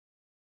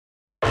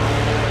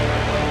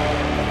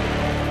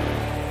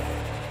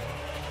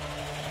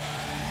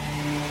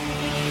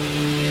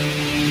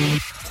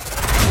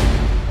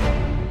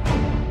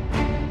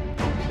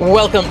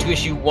Welcome to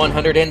issue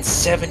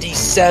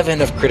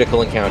 177 of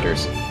Critical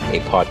Encounters, a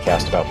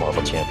podcast about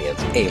Marvel Champions,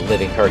 a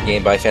living card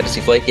game by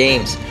Fantasy Flight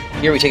Games.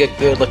 Here we take a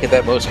good look at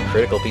that most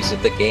critical piece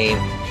of the game,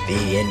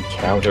 the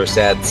encounter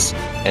sets,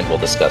 and we'll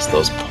discuss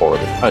those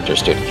poorly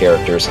understood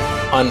characters,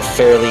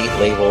 unfairly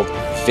labeled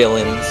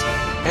villains,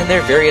 and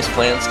their various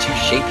plans to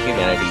shape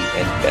humanity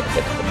and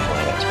benefit the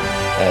planet,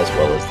 as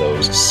well as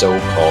those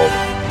so-called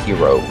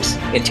heroes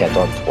intent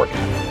on thwarting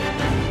them.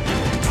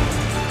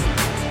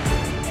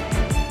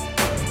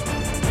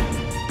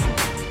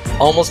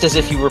 Almost as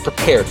if you were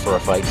prepared for a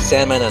fight,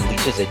 Sandman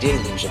unleashes a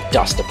deluge of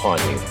dust upon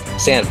you,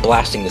 sand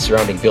blasting the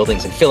surrounding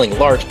buildings and filling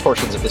large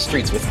portions of the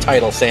streets with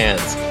tidal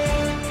sands.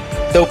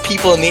 Though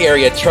people in the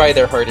area try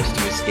their hardest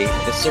to escape,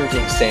 the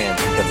surging sands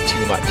become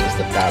too much as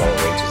the battle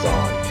rages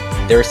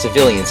on. There are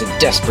civilians in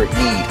desperate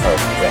need of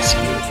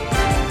rescue.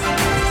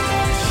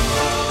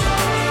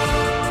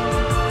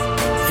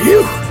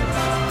 Phew!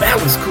 That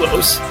was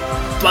close.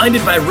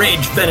 Blinded by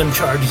rage, Venom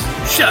charges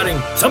you, shouting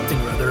something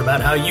or other about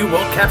how you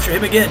won't capture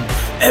him again.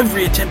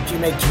 Every attempt you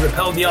make to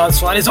repel the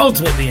onslaught is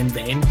ultimately in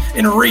vain,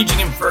 enraging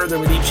him further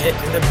with each hit,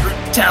 and the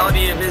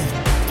brutality of his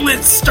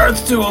blitz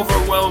starts to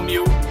overwhelm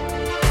you.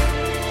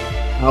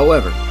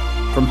 However,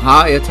 from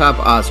high atop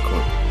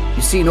Oscorp,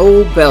 you see an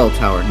old bell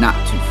tower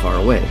not too far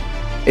away.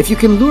 If you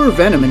can lure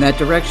Venom in that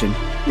direction,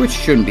 which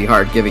shouldn't be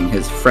hard given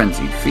his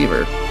frenzied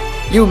fever,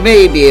 you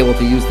may be able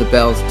to use the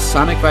bell's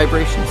sonic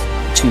vibrations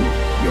to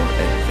your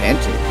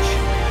advantage.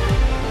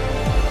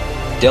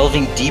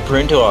 Delving deeper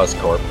into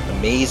Oscorp, a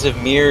maze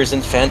of mirrors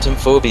and phantom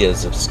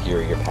phobias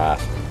obscure your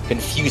path,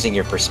 confusing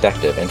your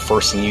perspective and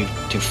forcing you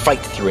to fight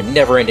through a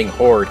never-ending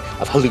horde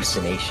of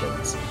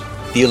hallucinations.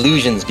 The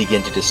illusions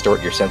begin to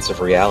distort your sense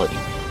of reality,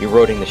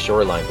 eroding the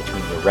shoreline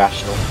between your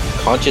rational,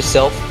 conscious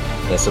self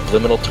and a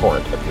subliminal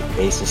torrent of your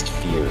basest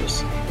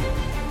fears.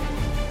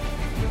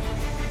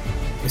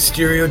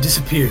 Mysterio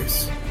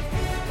disappears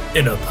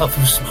in a puff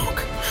of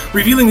smoke,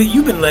 revealing that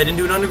you've been led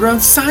into an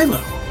underground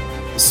silo.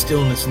 The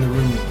stillness in the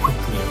room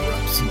quickly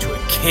erupts into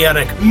a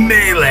chaotic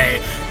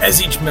melee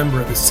as each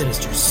member of the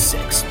Sinister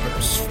Six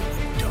bursts from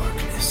the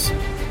darkness.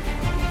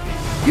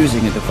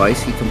 Using a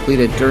device he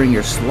completed during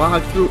your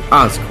slog through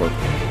Oscorp,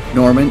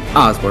 Norman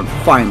Osborn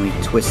finally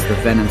twists the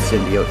Venom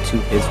symbiote to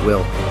his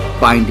will,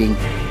 binding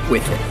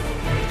with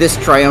it. This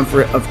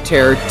triumvirate of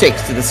terror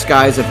takes to the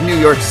skies of New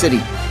York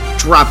City,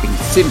 dropping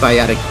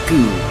symbiotic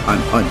goo on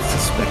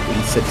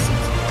unsuspecting citizens,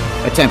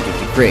 attempting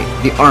to create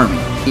the army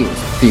he was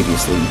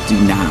previously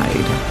denied.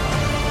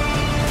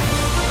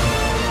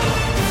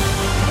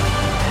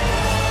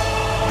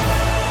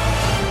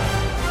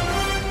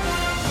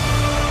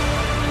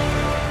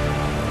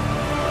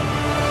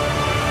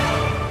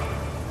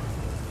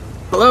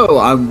 Hello,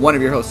 I'm one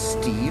of your hosts,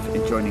 Steve,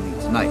 and joining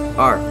me tonight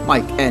are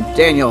Mike and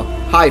Daniel.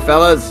 Hi,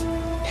 fellas.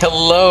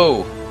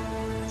 Hello!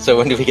 So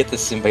when do we get the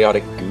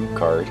symbiotic goo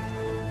card?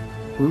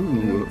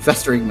 Ooh,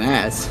 festering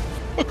mass.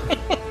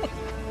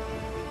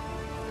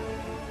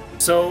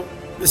 So,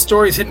 the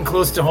story's hitting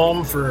close to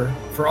home for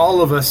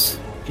all of us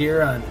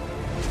here on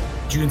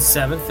June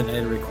 7th, the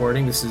night of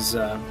recording. This is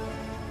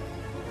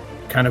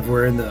kind of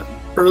we're in the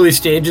early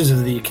stages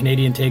of the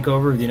Canadian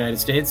takeover of the United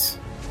States.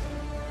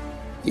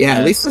 Yeah,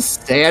 at least the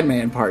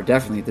Sandman part,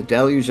 definitely. The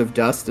deluge of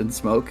dust and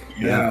smoke.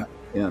 Yeah.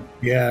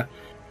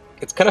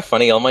 It's kind of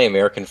funny. All my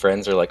American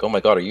friends are like, oh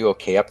my god, are you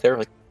okay up there?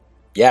 Like,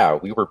 yeah,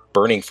 we were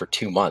burning for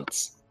 2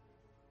 months.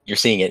 You're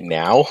seeing it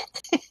now?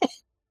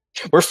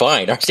 We're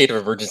fine. Our state of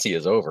emergency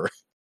is over.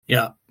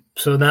 Yeah.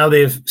 So now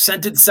they've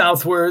sent it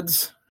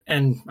southwards,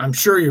 and I'm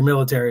sure your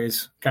military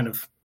is kind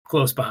of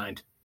close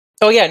behind.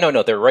 Oh yeah,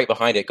 no, they're right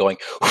behind it going...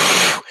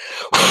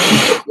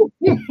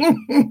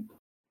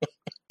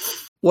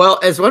 Well,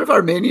 as one of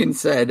our minions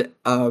said,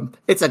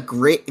 it's a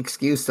great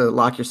excuse to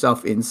lock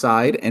yourself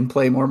inside and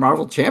play more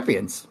Marvel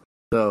Champions.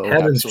 So,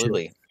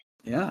 absolutely.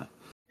 Yeah.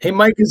 Hey,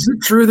 Mike, is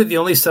it true that the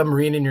only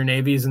submarine in your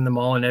Navy is in the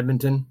mall in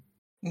Edmonton?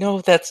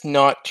 No, that's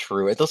not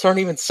true. Those aren't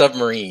even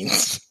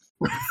submarines.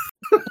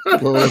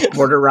 Little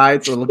border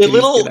rides, the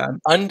little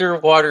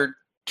underwater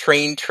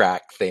train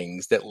track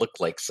things that look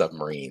like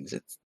submarines.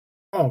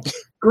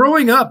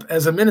 Growing up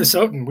as a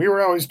Minnesotan, we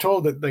were always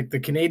told that like the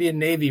Canadian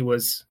Navy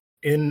was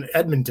in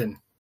Edmonton.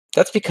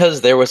 That's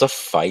because there was a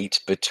fight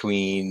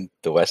between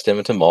the West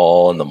Edmonton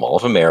Mall and the Mall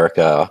of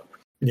America.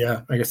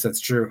 Yeah, I guess that's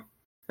true.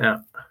 Yeah.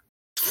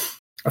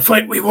 A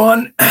fight we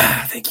won.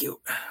 Thank you.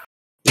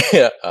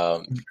 Yeah,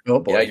 oh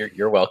boy. Yeah,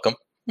 you're welcome.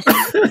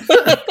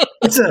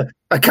 It's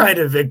a kind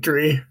of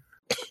victory.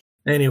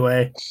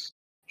 Anyway.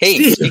 Hey,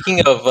 Steve.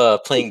 Speaking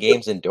of playing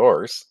games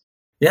indoors,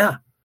 yeah,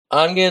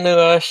 I'm going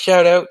to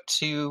shout out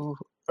to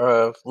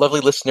a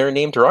lovely listener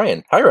named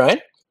Ryan. Hi, Ryan.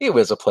 It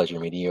was a pleasure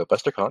meeting you at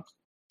BusterCon.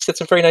 He said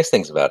some very nice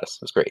things about us.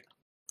 It was great.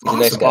 He's a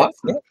nice guy.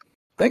 Awesome. Yeah.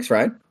 Thanks,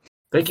 Ryan.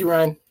 Thank you,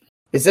 Ryan.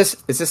 Is this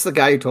the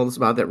guy you told us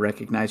about that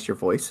recognized your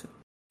voice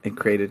and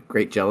created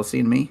great jealousy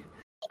in me?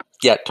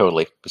 Yeah,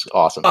 totally. It was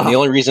awesome. And the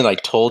only reason I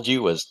told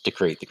you was to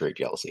create the great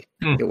jealousy.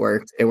 It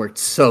worked. It worked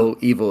so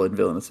evil and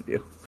villainous of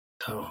you.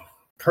 Oh,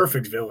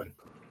 perfect villain.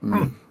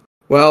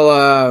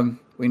 Well,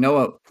 we know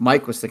what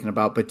Mike was thinking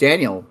about, but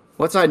Daniel,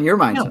 What's on your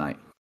mind Yeah. tonight?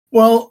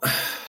 Well,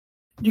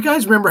 you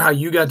guys remember how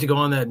you got to go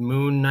on that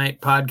Moon Knight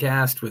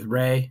podcast with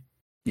Ray?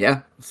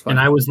 Yeah, it's fun. And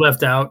I was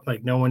left out.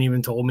 Like, no one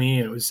even told me,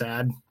 and it was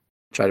sad.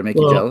 Try to make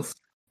you jealous.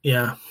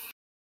 Yeah.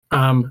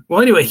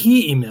 Well, anyway,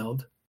 he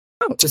emailed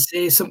to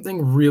say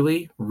something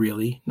really,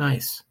 really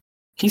nice.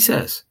 He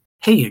says,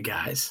 "Hey, you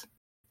guys.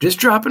 Just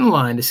dropping a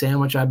line to say how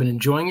much I've been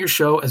enjoying your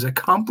show as a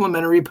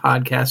complimentary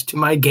podcast to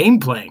my game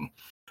playing.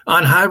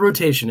 On high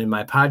rotation in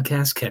my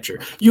podcast catcher,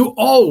 you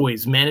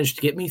always manage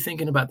to get me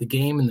thinking about the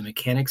game and the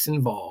mechanics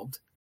involved.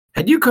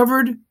 Had you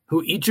covered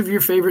who each of your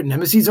favorite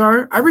nemesis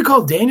are? I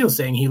recall Daniel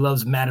saying he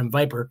loves Madam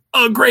Viper.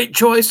 A great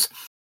choice.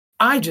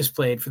 I just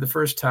played for the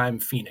first time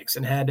Phoenix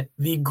and had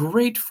the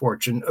great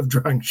fortune of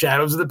drawing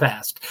Shadows of the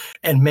Past.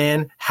 And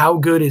man, how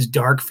good is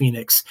Dark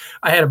Phoenix?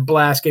 I had a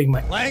blast getting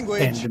my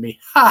language handed to me.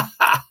 Ha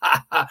ha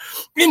ha ha.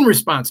 In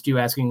response to you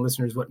asking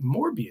listeners what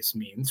Morbius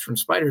means from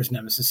Spider's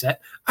Nemesis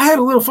set, I had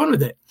a little fun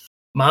with it.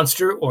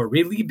 Monster or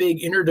really big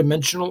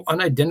interdimensional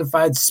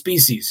unidentified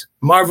species.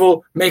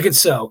 Marvel, make it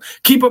so.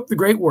 Keep up the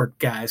great work,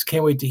 guys.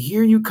 Can't wait to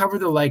hear you cover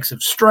the likes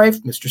of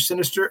Strife, Mr.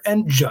 Sinister,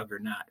 and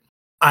Juggernaut.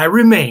 I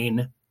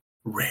remain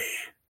Ray."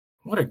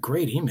 What a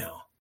great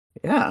email.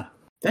 Yeah.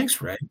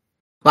 Thanks, Ray.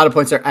 A lot of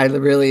points there. I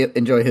really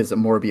enjoy his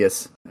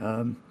Morbius.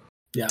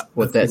 Yeah.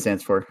 What that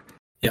stands for.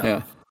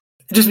 Yeah.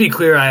 Just to be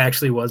clear, I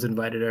actually was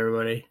invited,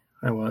 everybody.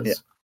 I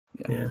was.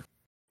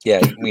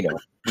 Yeah, we know.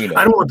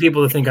 I don't want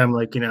people to think I'm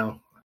like,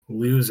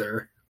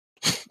 loser.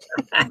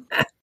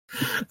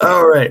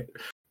 All right.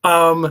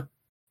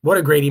 What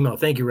a great email.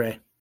 Thank you, Ray.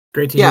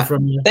 Great to hear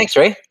from you. Thanks,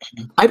 Ray.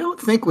 I don't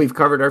think we've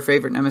covered our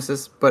favorite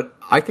nemesis, but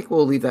I think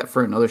we'll leave that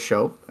for another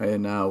show,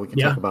 and we can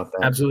talk about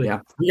that. Absolutely.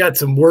 Yeah. We got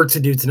some work to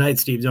do tonight,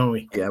 Steve, don't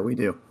we? Yeah, we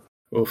do.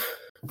 Oof.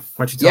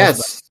 Why don't you tell us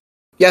about it?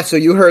 Yeah, so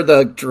you heard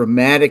the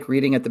dramatic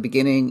reading at the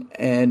beginning,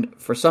 and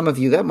for some of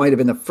you, that might have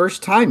been the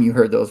first time you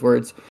heard those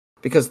words,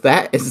 because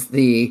that is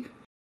the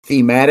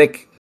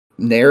thematic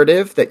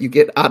narrative that you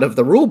get out of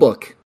the rule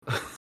book.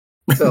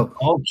 So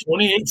all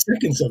 28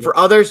 seconds of it. For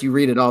others, you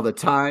read it all the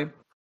time.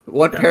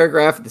 One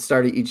paragraph at the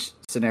start of each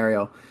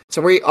scenario.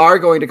 So we are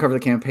going to cover the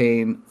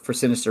campaign for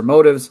Sinister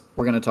Motives.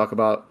 We're going to talk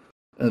about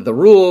the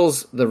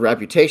rules, the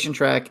reputation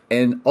track,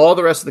 and all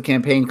the rest of the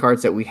campaign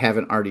cards that we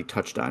haven't already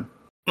touched on.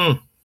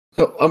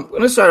 So I'm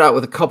going to start out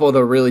with a couple of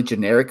the really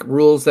generic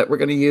rules that we're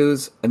going to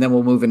use, and then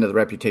we'll move into the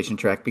reputation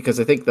track, because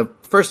I think the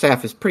first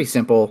half is pretty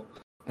simple,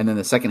 and then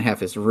the second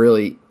half is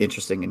really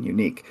interesting and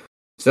unique.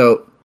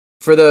 So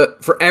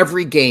for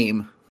every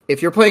game,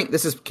 if you're playing,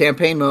 this is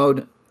campaign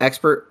mode,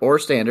 expert or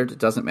standard, it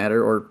doesn't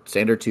matter, or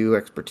standard 2,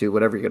 expert 2,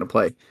 whatever you're going to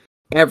play.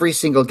 Every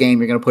single game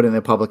you're going to put in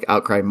the public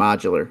outcry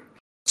modular.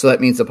 So that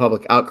means the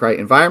public outcry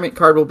environment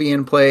card will be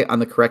in play on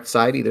the correct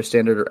side, either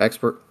standard or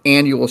expert,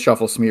 and you will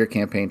shuffle Smear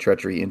Campaign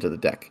Treachery into the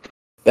deck.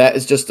 That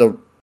is just a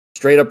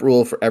straight up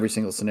rule for every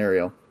single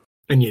scenario.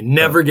 And you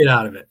never get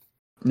out of it.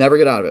 Never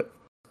get out of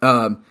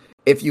it.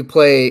 If you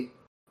play,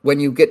 when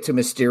you get to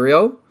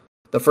Mysterio,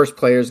 the first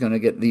player is going to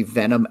get the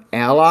Venom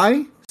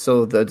Ally.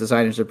 So the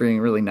designers are being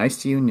really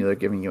nice to you, and they're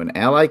giving you an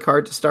ally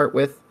card to start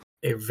with.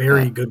 A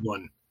very good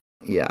one.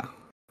 Yeah.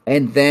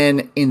 And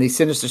then in the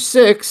Sinister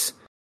 6,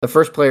 the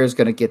first player is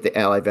going to get the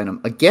ally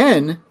Venom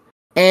again,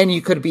 and you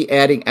could be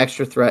adding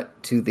extra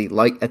threat to the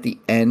light at the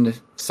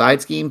end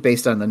side scheme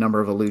based on the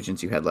number of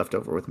illusions you had left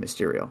over with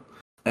Mysterio.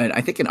 And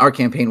I think in our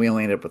campaign, we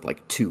only ended up with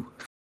like 2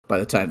 by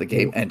the time the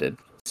game ended.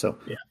 So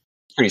yeah,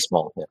 pretty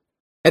small. Yeah.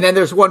 And then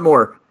there's one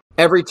more.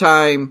 Every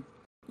time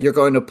you're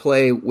going to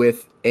play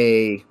with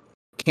a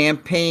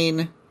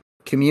campaign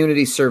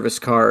community service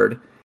card,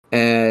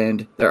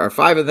 and there are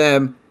 5 of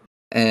them,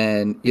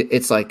 and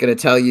it's like going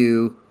to tell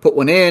you put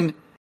one in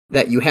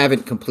that you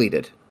haven't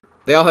completed.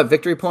 They all have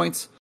victory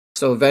points,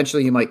 so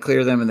eventually you might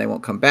clear them and they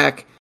won't come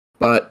back,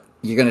 but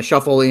you're going to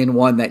shuffle in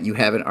one that you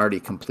haven't already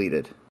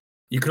completed.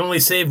 You can only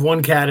save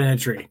one cat in a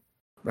tree.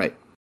 Right.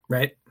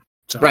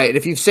 So. Right.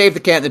 If you save the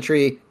cat in the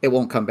tree, it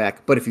won't come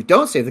back. But if you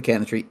don't save the cat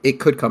in the tree, it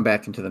could come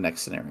back into the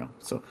next scenario.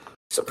 So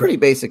some pretty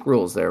basic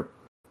rules there.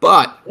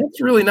 But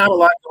it's really not a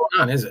lot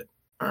going on, is it?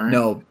 All right.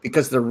 No,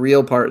 because the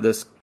real part of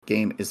this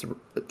game is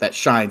that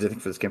shines, I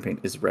think, for this campaign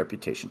is the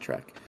reputation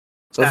track.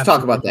 So let's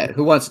talk about that.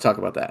 Who wants to talk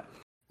about that?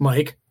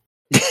 Mike.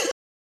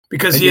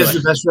 Because he has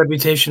the best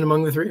reputation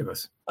among the 3 of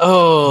us.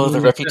 Oh, the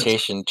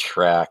reputation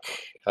track.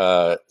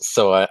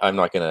 So I'm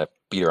not going to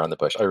beat around the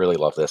bush. I really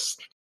love this.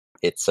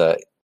 It's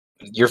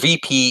your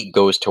VP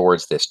goes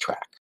towards this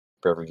track.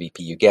 For every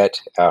VP you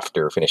get,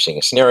 after finishing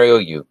a scenario,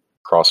 you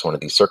cross one of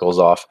these circles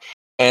off.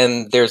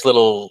 And there's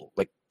little,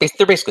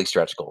 they're basically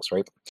stretch goals,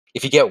 right?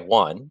 If you get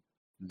 1,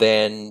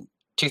 then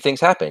 2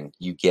 things happen.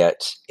 You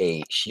get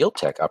a shield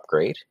tech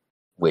upgrade,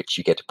 which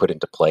you get to put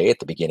into play at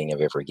the beginning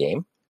of every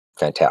game.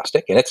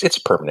 Fantastic. And it's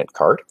a permanent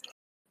card.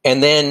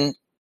 And then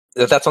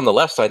that's on the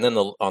left side. And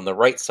then on the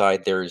right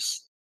side,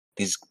 there's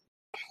these,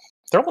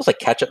 they're almost like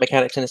catch-up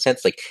mechanics in a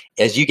sense. Like,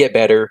 as you get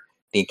better,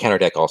 the encounter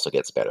deck also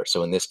gets better.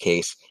 So in this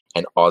case,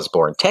 an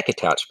Osborne tech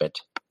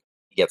attachment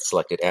gets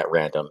selected at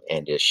random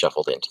and is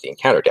shuffled into the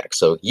encounter deck.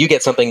 So you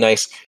get something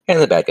nice,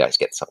 and the bad guys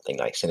get something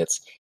nice. And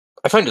it's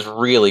I find is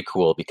really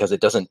cool because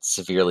it doesn't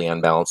severely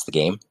unbalance the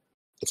game.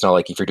 It's not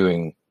like if you're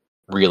doing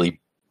really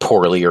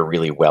poorly or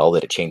really well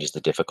that it changes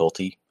the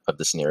difficulty of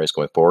the scenarios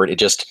going forward. It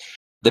just,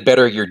 the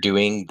better you're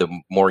doing, the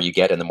more you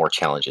get and the more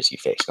challenges you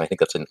face. And I think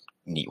that's a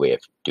neat way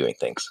of doing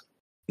things.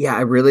 Yeah,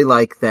 I really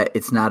like that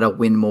it's not a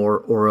win more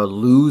or a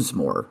lose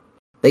more.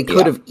 They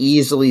could have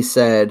easily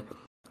said,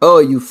 oh,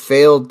 you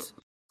failed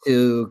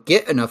to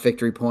get enough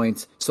victory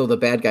points, so the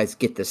bad guys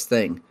get this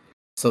thing.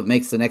 So it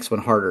makes the next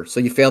one harder. So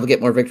you fail to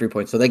get more victory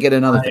points, so they get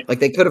another thing.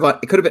 Like it could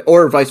have been,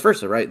 or vice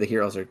versa, right? The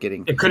heroes are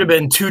getting... It could have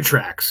been 2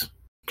 tracks.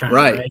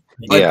 Right.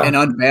 Yeah. And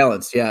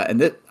unbalanced, yeah.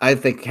 And I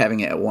think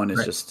having it at 1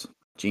 is just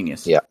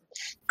genius. Yeah.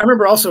 I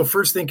remember also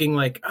first thinking,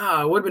 like,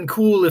 it would have been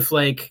cool if,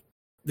 like,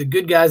 the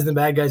good guys and the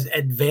bad guys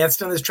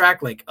advanced on this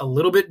track, like, a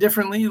little bit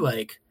differently.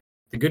 Like,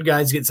 the good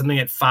guys get something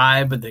at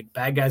 5, but the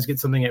bad guys get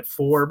something at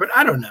 4. But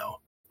I don't know,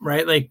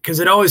 right? Like, because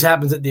it always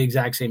happens at the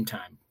exact same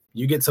time.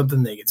 You get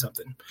something, they get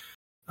something.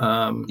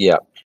 So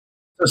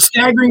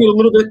staggering it a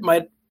little bit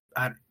might,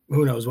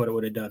 who knows what it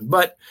would have done.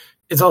 But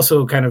it's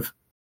also kind of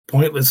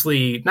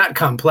pointlessly, not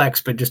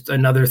complex, but just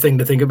another thing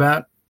to think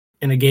about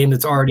in a game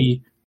that's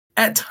already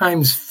at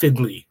times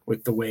fiddly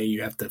with the way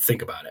you have to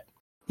think about it.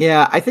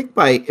 Yeah, I think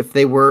if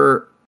they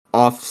were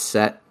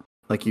offset,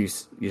 like you're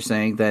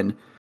saying, then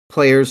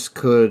players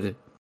could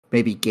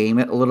maybe game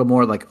it a little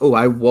more. Like, oh,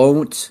 I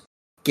won't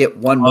get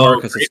one more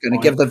because it's going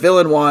to give the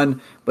villain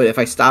one. But if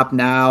I stop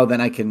now,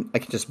 then I can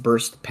just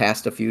burst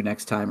past a few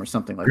next time or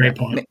something like that.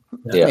 Point.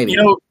 Yeah. Maybe.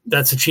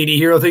 That's a cheaty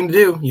hero thing to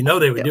do.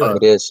 They would do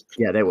it. It is.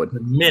 Yeah, they would.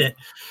 Admit it.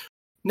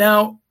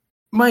 Now,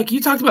 Mike, you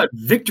talked about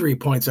victory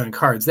points on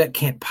cards. That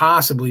can't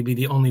possibly be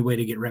the only way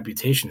to get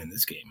reputation in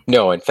this game.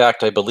 No, in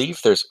fact, I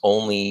believe there's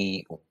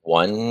only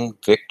one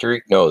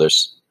victory. No,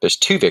 there's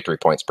 2 victory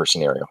points per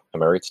scenario.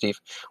 Am I right, Steve?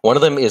 One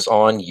of them is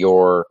on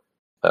your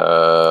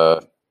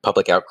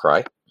public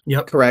outcry.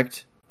 Yep.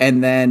 Correct.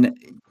 And then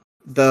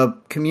the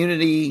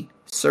community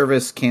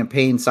service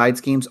campaign side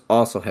schemes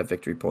also have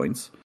victory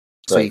points.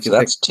 So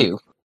that's 2.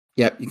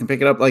 Yep, you can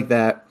pick it up like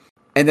that.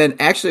 And then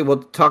actually,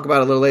 we'll talk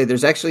about it a little later,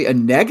 there's actually a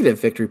negative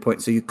victory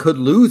point, so you could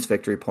lose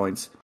victory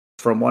points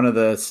from one of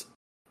the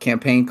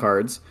campaign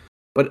cards.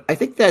 But I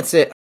think that's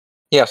it.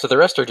 Yeah, so the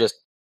rest are just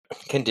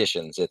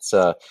conditions. It's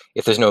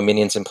if there's no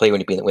minions in play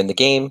when you win the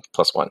game,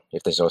 +1.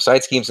 If there's no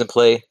side schemes in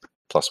play,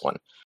 +1.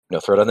 No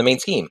threat on the main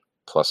scheme,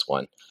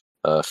 +1.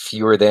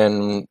 Fewer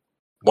than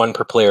 1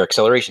 per player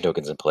acceleration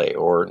tokens in play,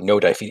 or no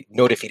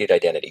defeated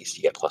identities,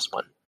 you get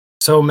 +1.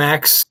 So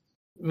max,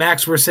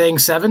 we're saying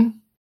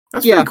 7?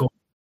 That's pretty cool.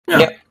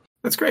 Yeah,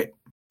 that's great.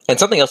 And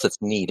something else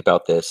that's neat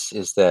about this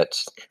is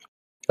that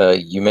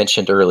you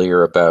mentioned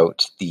earlier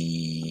about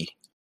the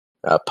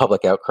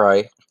public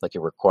outcry, like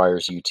it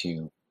requires you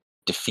to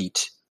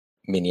defeat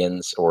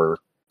minions or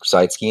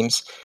side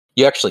schemes.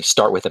 You actually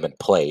start with them in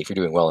play if you're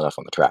doing well enough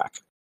on the track,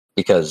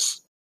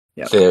 because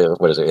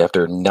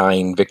after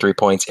 9 victory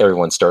points,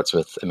 everyone starts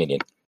with a minion,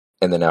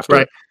 and then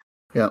after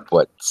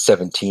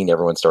 17,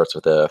 everyone starts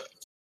with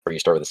you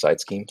start with a side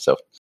scheme. So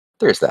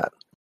there's that.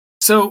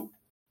 So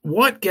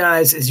what,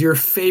 guys, is your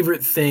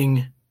favorite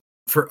thing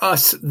for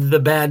us, the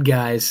bad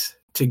guys,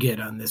 to get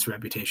on this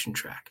reputation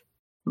track?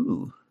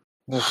 Ooh.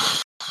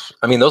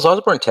 I mean, those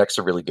Osborne texts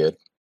are really good.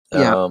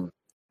 Yeah.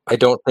 I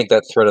don't think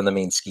that threat on the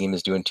main scheme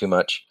is doing too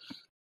much.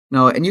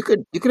 No, and you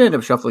could end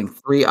up shuffling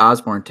 3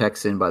 Osborne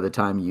texts in by the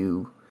time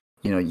you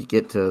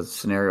get to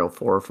scenario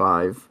 4 or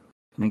 5.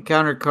 An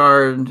encounter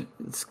card,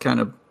 it's kind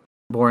of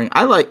boring.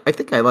 I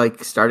think I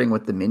like starting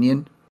with the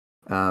minion.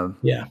 I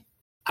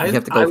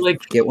have to go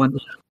get one.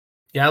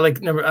 Yeah, I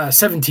like number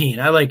 17.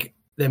 I like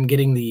them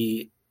getting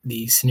the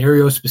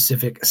scenario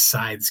specific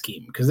side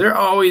scheme, because they're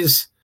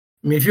always.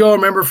 I mean, if you all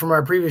remember from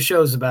our previous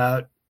shows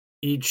about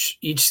each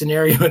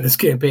scenario in this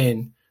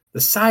campaign,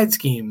 the side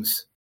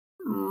schemes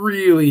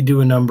really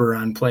do a number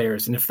on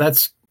players, and if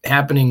that's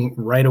happening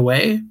right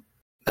away,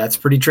 that's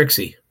pretty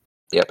tricksy.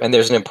 Yep, and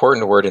there's an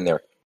important word in there: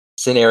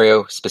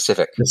 scenario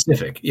specific.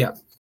 Specific, yeah.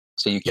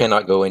 So you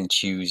cannot go and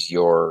choose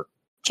your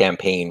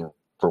campaign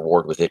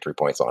reward with victory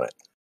points on it.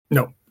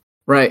 No.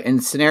 Right,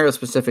 and scenario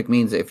specific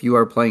means if you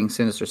are playing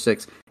Sinister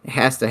 6, it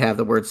has to have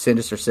the word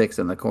Sinister 6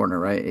 in the corner,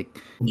 right?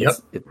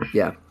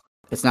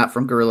 It's not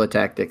from Guerrilla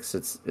Tactics.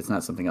 It's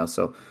not something else.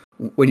 So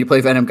when you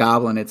play Venom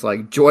Goblin, it's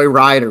like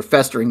Joyride or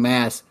Festering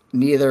Mass.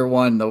 Neither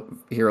one the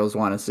heroes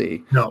want to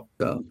see. No.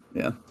 So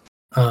yeah.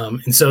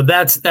 And so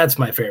that's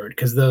my favorite,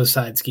 because those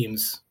side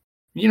schemes,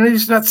 you're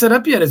just not set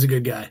up yet as a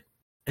good guy,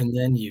 and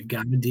then you've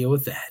got to deal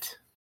with that.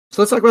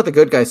 So let's talk about the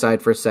good guy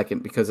side for a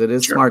second, because it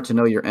is smart to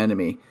know your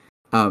enemy.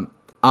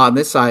 On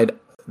this side,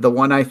 the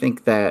one I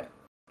think that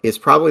is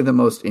probably the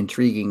most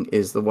intriguing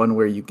is the one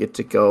where you get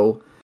to go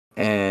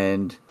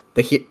and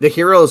the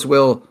heroes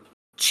will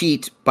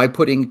cheat by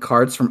putting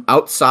cards from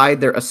outside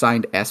their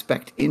assigned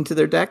aspect into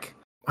their deck.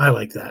 I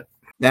like that.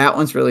 That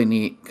one's really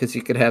neat, because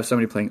you could have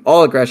somebody playing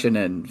all aggression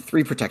and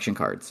 3 protection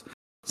cards.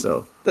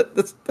 So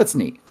that's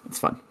neat. It's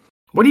fun.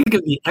 What do you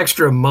give the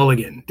extra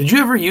mulligan? Did you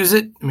ever use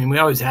it? I mean, we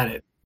always had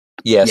it.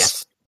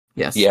 Yes.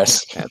 Yeah,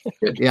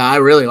 I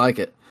really like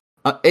it.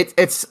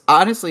 It's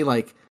honestly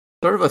like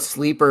sort of a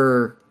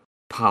sleeper,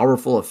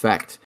 powerful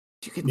effect.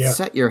 You can Yeah.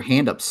 set your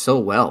hand up so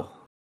well.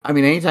 I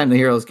mean, anytime the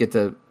heroes get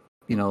to,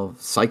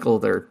 cycle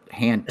their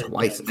hand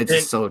twice, it's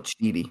just so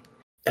cheaty.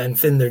 And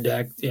thin their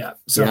deck. Yeah.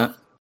 So,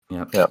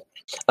 Yeah.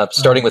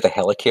 Starting with a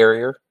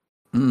helicarrier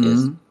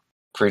is Mhm.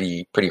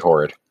 pretty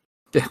horrid.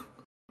 Yeah.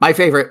 My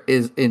favorite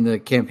is in the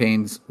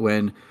campaigns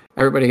when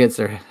everybody gets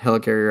their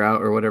helicarrier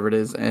out or whatever it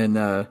is, and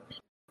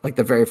like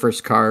the very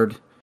first card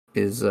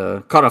is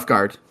caught off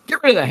guard.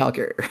 Get rid of that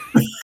helicarrier.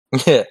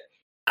 Yeah.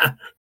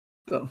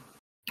 So.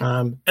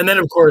 And then,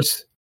 of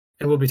course,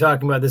 and we'll be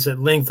talking about this at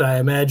length, I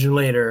imagine,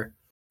 later,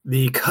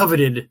 the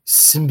coveted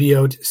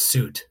symbiote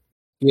suit.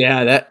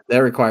 Yeah, that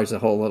requires a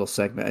whole little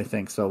segment, I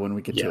think. So when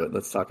we get to it,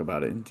 let's talk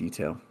about it in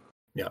detail.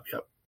 Yep.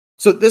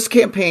 So this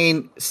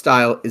campaign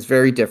style is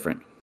very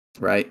different,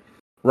 right?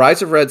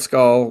 Rise of Red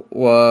Skull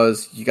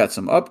was, you got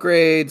some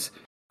upgrades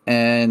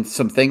and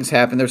some things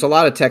happen. There's a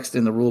lot of text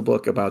in the rule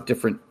book about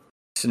different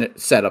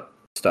setup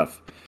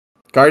stuff.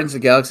 Guardians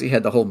of the Galaxy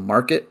had the whole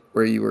market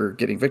where you were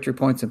getting victory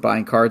points and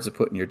buying cards to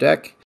put in your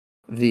deck.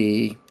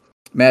 The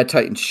Mad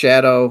Titan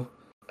Shadow,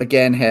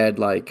 again, had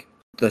like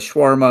the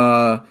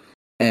Shawarma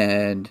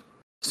and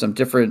some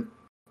different...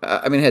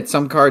 it had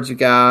some cards you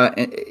got,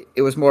 and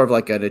it was more of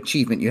like an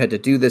achievement. You had to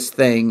do this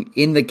thing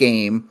in the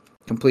game,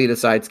 complete a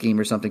side scheme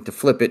or something to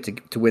flip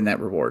it to win that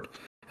reward.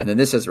 And then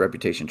this has a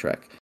reputation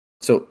track.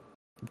 So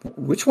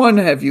which one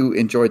have you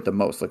enjoyed the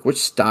most? Like, which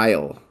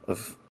style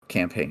of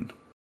campaign?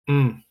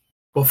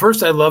 Well,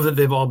 first, I love that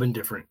they've all been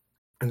different.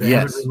 And they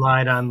Yes. haven't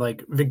relied on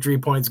like victory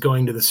points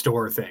going to the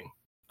store thing.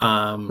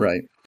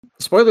 Right.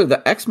 Spoiler,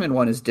 the X-Men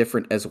one is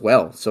different as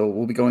well. So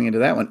we'll be going into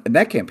that one. And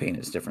that campaign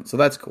is different. So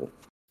that's cool.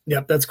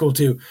 Yep, that's cool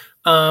too.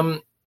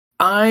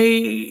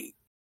 I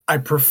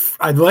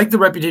like the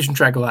reputation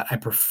track a lot. I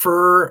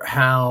prefer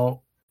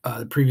how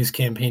the previous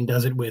campaign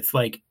does it with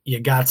like you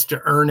got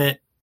to earn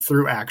it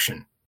through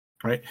action,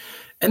 right?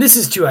 And this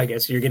is too, I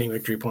guess you're getting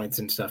victory points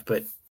and stuff,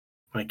 but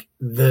like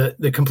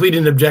the complete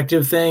an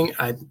objective thing,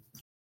 I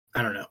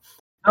don't know.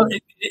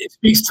 It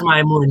speaks to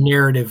my more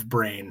narrative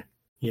brain,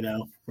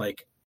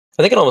 like.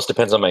 I think it almost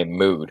depends on my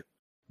mood.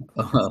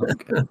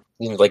 Okay.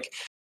 Like,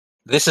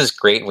 this is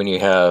great when you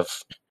have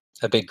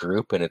a big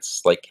group and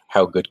it's like,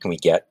 how good can we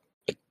get?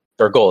 Like,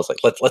 our goal is like,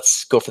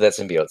 let's go for that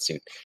symbiote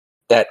suit.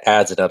 That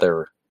adds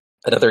another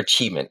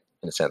achievement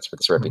in a sense for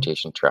this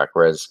reputation track.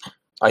 Whereas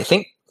I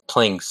think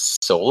playing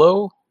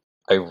solo,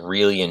 I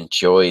really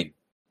enjoyed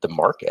the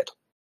market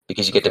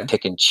because you get to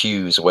pick and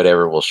choose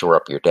whatever will shore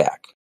up your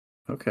deck.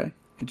 Okay,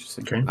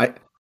 interesting. Okay.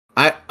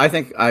 I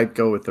think I'd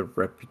go with the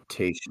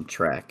reputation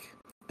track.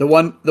 The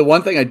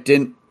one thing I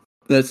didn't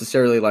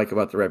necessarily like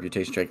about the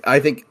reputation track, I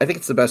think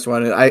it's the best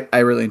one. I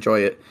really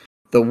enjoy it.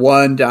 The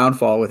one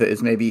downfall with it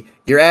is maybe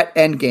you're at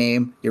end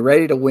game, you're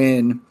ready to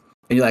win,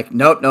 and you're like,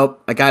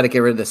 nope, I got to get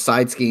rid of the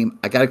side scheme.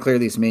 I got to clear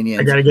these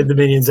minions. I got to get the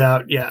minions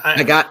out. Yeah,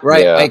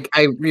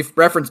 I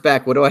reference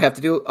back. What do I have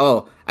to do?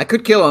 Oh, I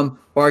could kill him,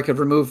 or I could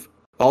remove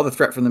all the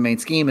threat from the main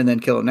scheme and then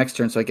kill him next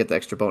turn, so I get the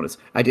extra bonus.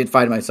 I did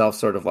find myself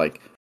sort of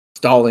like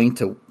stalling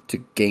to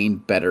gain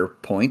better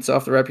points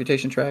off the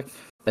reputation track.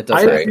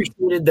 I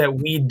appreciated that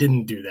we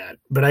didn't do that,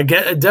 but I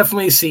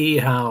definitely see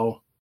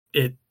how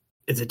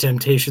it's a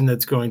temptation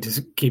that's going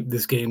to keep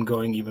this game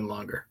going even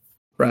longer.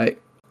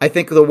 Right. I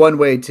think the one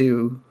way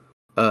to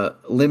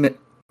limit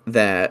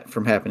that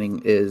from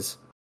happening is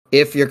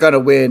if you're going to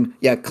win,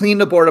 clean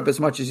the board up as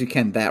much as you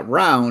can that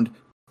round,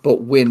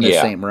 but win the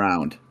same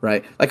round,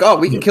 right? Like,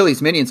 we can kill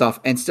these minions off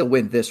and still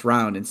win this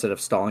round instead of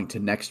stalling to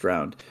next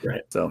round.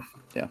 Right. So,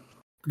 yeah.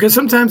 Because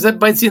sometimes that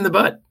bites you in the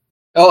butt.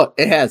 Oh,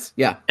 it has.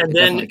 Yeah. And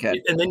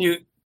then you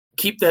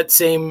keep that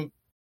same,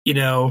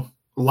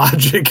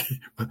 logic.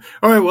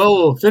 All right, well,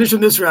 we'll finish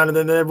in this round and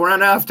then the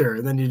round after.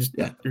 And then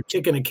you're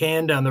kicking a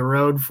can down the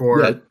road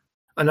for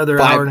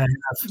another hour and a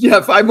half.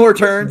 Yeah, 5 more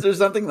turns or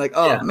something. Like,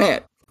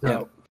 man.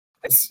 No.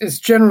 It's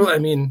general. I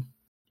mean,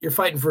 you're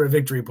fighting for a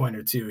victory point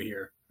or two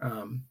here.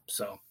 All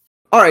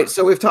right,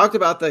 so we've talked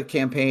about the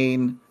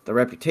campaign, the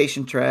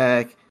reputation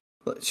track.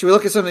 Should we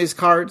look at some of these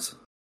cards?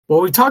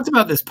 Well, we talked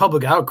about this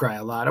Public Outcry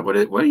a lot.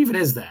 What even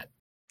is that?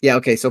 Yeah,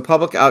 okay, so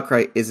Public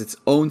Outcry is its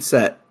own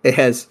set. It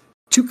has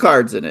 2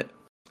 cards in it.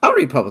 I'll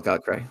read Public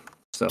Outcry.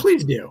 So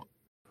please do.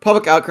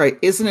 Public Outcry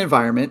is an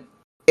environment.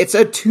 It's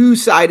a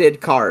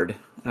 2-sided card.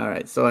 All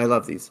right, so I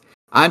love these.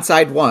 On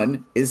side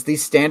 1 is the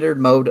standard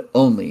mode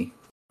only.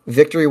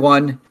 Victory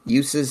 1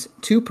 uses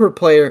 2 per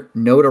player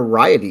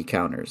notoriety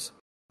counters.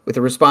 With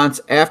a response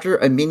after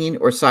a minion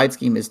or side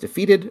scheme is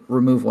defeated,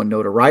 remove 1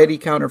 notoriety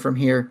counter from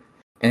here,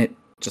 and it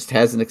just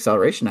has an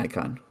acceleration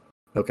icon.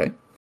 Okay.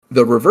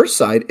 The reverse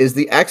side is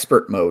the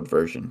expert mode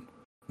version.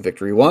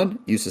 Victory 1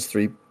 uses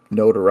 3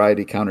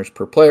 notoriety counters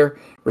per player.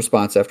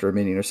 Response after a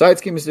minion or side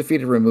scheme is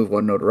defeated, remove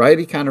 1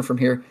 notoriety counter from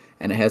here,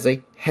 and it has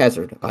a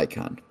hazard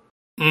icon.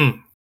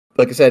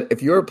 Like I said,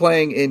 if you're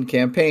playing in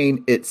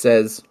campaign, it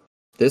says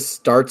this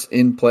starts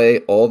in play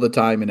all the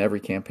time in every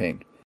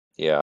campaign.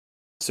 Yeah.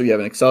 So you have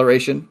an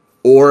acceleration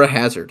or a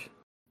hazard.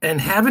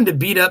 And having to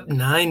beat up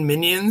 9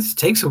 minions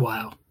takes a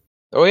while.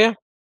 Oh, yeah.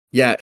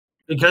 Yeah.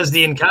 Because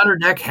the encounter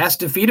deck has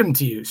to feed them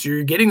to you. So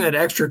you're getting that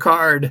extra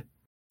card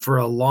for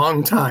a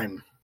long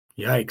time.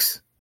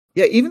 Yikes.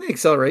 Yeah, even the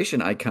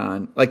acceleration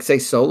icon, like say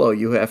solo,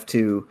 you have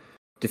to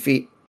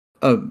defeat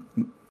 2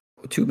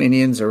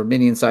 minions or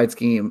minion side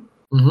scheme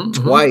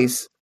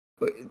twice,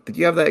 but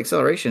you have that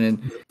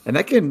acceleration, and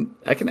that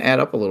can add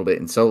up a little bit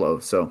in solo.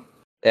 So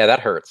yeah, that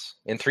hurts.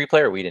 In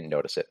 3-player, we didn't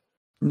notice it.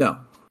 No,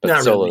 but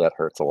not solo really. That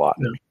hurts a lot.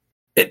 No.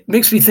 It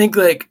makes me think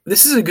like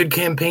this is a good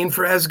campaign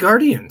for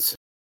Asgardians.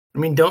 I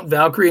mean, don't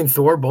Valkyrie and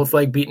Thor both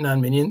like beating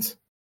on minions?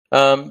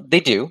 They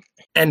do,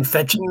 and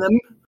fetching them.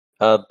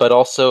 But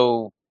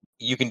also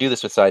you can do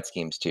this with side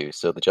schemes too.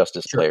 So the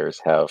Justice players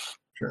have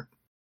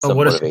some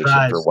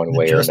motivation for one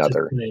way or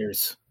another.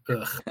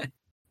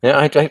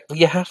 Yeah,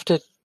 you have to,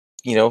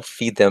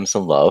 feed them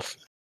some love.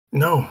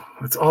 No,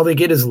 that's all they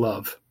get is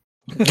love.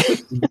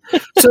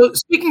 So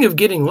speaking of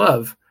getting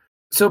love,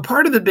 so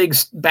part of the big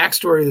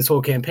backstory of this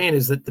whole campaign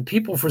is that the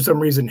people, for some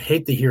reason,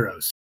 hate the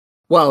heroes.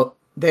 Well,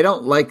 they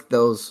don't like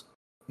those,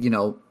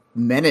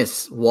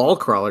 menace wall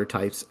crawler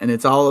types, and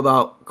it's all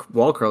about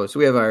wall crawlers.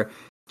 We have our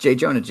J.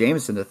 Jonah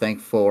Jameson to thank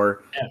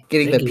for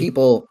getting the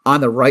people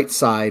on the right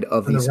side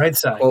of these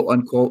quote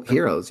unquote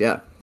heroes.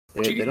 Yeah.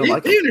 They don't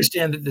like they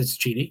understand that it's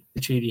the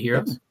cheaty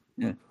heroes.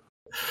 Yeah.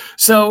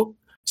 So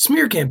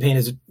Smear Campaign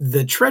is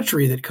the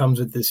treachery that comes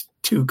with this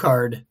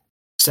 2-card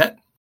set.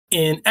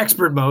 In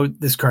expert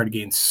mode, this card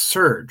gains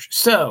Surge.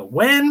 So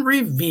when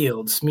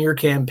revealed, Smear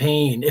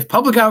Campaign, if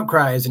Public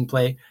Outcry is in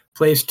play,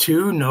 place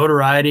 2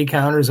 notoriety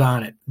counters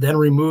on it. Then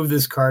remove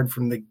this card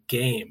from the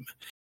game.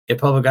 If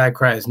Public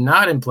Outcry is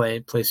not in play,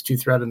 place 2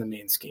 threat in the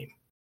main scheme.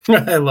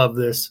 I love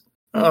this.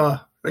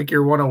 Oh, like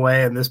you're 1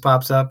 away and this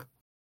pops up.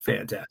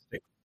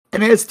 Fantastic.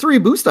 And it has 3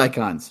 boost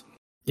icons.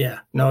 Yeah,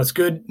 no, it's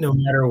good no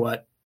matter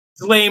what.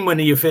 It's lame when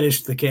you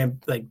finish the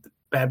camp, like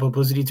bad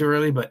publicity too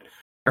early,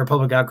 or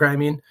Public Outcry, I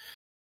mean.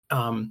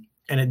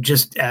 And it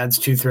just adds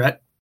 2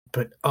 threat.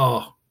 But,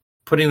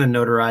 putting the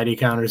notoriety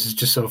counters is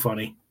just so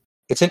funny.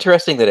 It's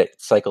interesting that it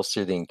cycles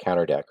through the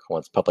encounter deck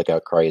once Public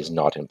Outcry is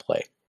not in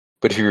play.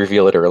 But if you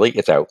reveal it early,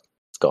 it's out.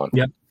 It's gone.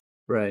 Yep.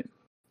 Right.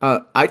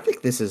 I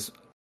think this is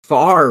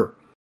far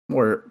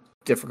more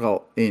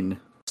difficult in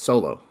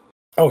solo.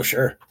 Oh,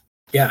 sure.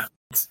 Yeah.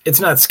 It's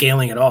not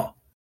scaling at all.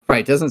 Right.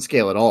 It doesn't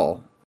scale at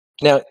all.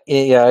 Now,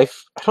 yeah, I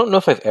don't know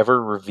if I've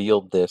ever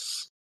revealed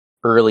this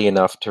early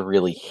enough to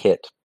really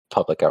hit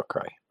Public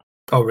Outcry.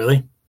 Oh,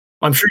 really?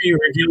 I'm sure you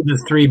revealed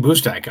the 3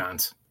 boost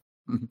icons.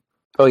 Mm-hmm.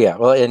 Oh, yeah.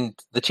 Well, and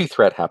the 2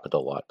 threat happened a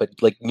lot. But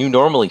you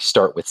normally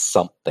start with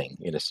something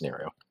in a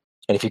scenario.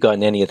 And if you've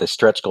gotten any of the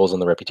stretch goals on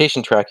the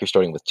reputation track, you're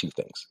starting with 2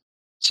 things.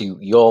 So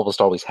you almost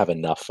always have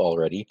enough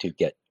already to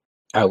get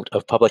out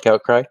of Public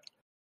Outcry.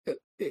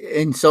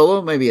 In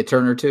solo, maybe a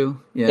turn or 2.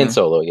 Yeah. In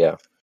solo, yeah.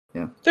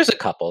 Yeah. There's a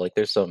couple.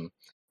 There's some...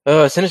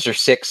 Sinister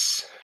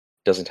 6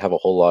 doesn't have a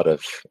whole lot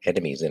of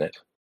enemies in it.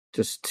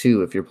 Just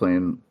 2 if you're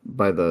playing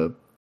by the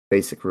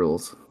basic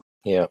rules.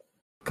 Yeah.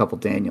 A couple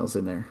Daniels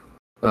in there.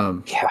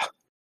 Yeah.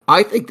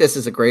 I think this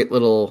is a great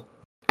little...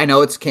 I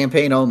know it's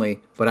campaign only,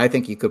 but I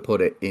think you could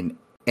put it in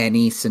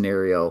any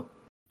scenario.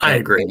 I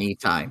agree. Any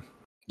time.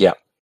 Yeah.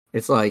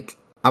 It's like,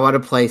 I want to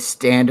play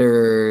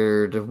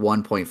standard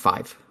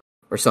 1.5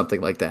 or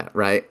something like that,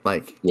 right?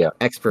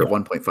 Expert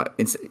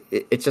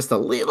 1.5. It's just a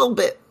little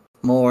bit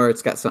more.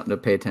 It's got something to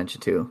pay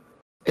attention to.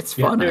 It's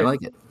fun. I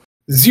like it.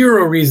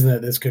 Zero reason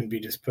that this couldn't be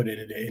just put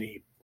into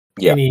any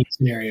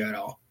scenario at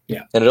all.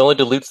 Yeah. And it only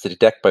dilutes the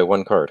deck by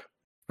 1 card.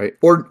 Right.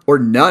 Or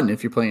none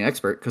if you're playing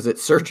expert, because it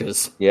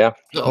searches. Yeah.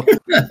 So,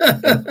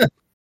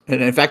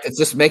 and in fact, it's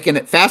just making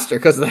it faster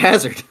because of the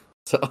hazard.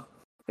 So,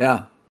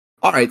 yeah.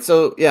 All right.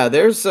 So, yeah,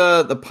 there's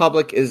the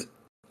public is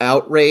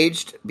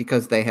outraged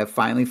because they have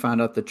finally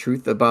found out the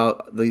truth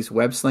about these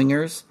web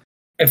slingers.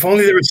 If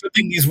only there was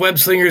something these web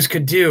slingers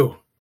could do.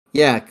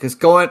 Yeah, because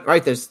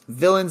there's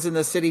villains in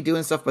the city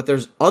doing stuff, but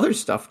there's other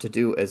stuff to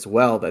do as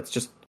well that's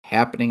just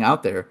happening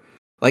out there.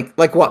 Like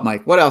what,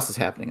 Mike? What else is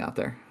happening out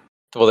there?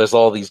 Well, there's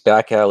all these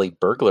back alley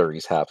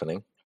burglaries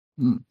happening.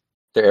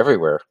 They're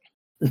everywhere.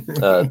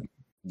 Yeah.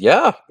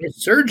 They're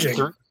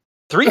surging.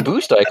 3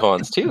 boost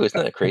icons, too.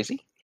 Isn't that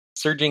crazy?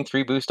 Surging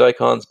 3 boost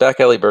icons, back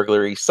alley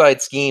burglary,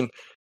 side scheme.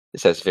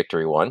 This has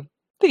Victory 1.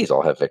 These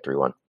all have Victory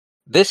 1.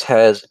 This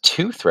has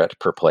 2 threat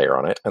per player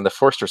on it, and the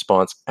forced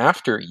response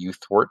after you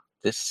thwart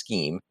this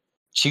scheme,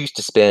 choose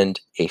to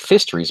spend a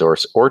fist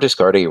resource or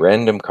discard a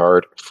random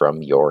card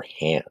from your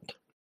hand.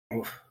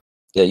 Oof.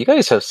 Yeah, you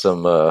guys have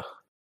some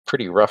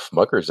pretty rough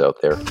muggers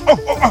out there.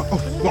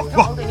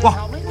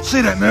 What? See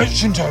that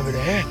merchant over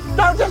there?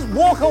 Don't just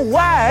walk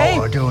away!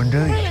 Oh, I do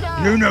indeed.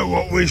 You know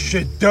what we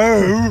should do?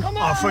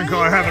 I think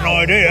I have an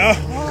idea.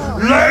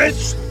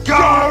 Let's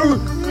go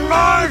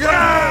mugging!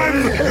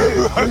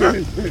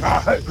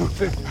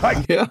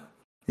 Yeah.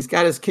 He's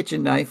got his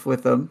kitchen knife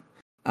with him.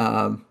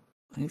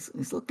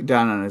 He's looking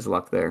down on his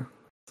luck there.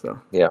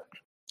 So yeah,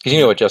 because you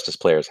know what Justice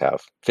players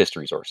have: fist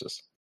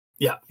resources.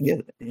 Yeah.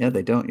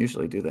 They don't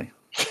usually, do they?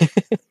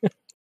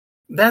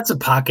 That's a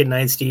pocket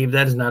knife, Steve.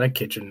 That is not a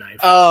kitchen knife.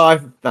 Oh, I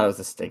thought it was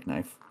a steak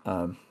knife.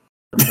 From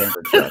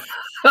Pampered Chef.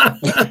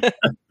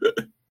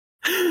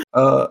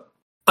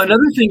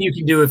 Another thing you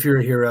can do if you're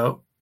a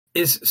hero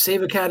is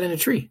save a cat in a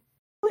tree.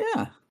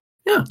 Yeah.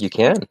 Yeah. You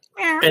can.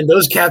 And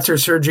those cats are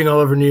surging all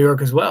over New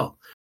York as well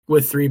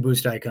with 3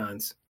 boost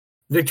icons.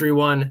 Victory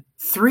 1,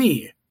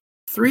 3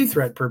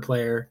 threat per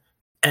player,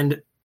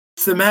 and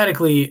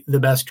thematically the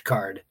best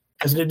card.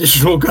 As an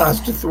additional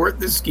cost to thwart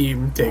the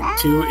scheme, take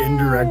 2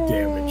 indirect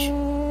damage.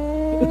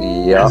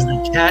 Yeah. As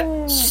the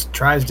cat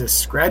tries to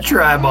scratch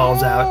your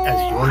eyeballs out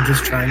as you're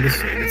just trying to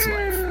save its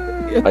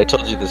life. I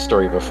told you this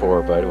story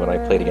before, but when I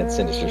played against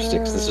Sinister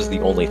Sticks, this was the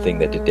only thing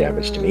that did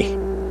damage to me.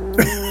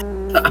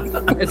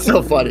 It's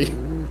so funny.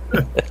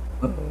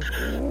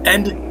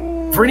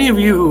 And for any of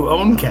you who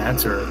own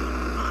cats or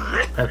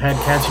have had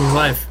cats in your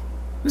life,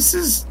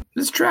 this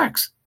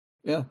tracks.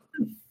 Yeah.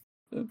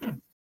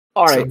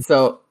 All right,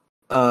 so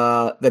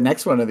the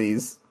next one of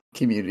these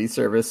community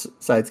service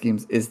side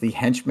schemes is the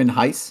Henchman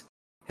Heist.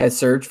 Has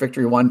Surge,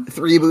 Victory 1,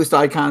 3 boost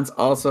icons,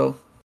 also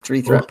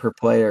 3 threat per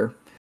player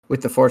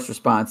with the force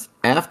response.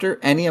 After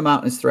any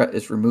amount of threat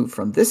is removed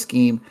from this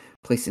scheme,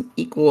 place an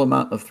equal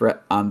amount of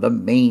threat on the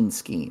main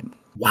scheme.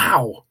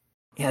 Wow.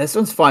 Yeah, this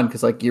one's fun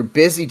because like you're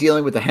busy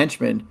dealing with the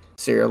henchman,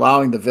 so you're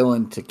allowing the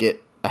villain to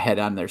get ahead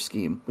on their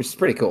scheme, which is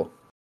pretty cool.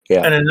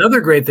 Yeah. And another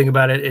great thing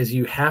about it is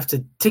you have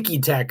to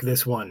ticky-tack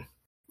this one.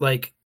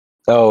 Like,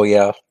 oh,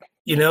 yeah.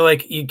 you know,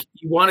 like you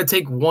want to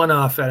take 1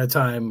 off at a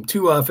time,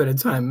 2 off at a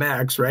time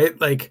max, right?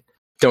 Like,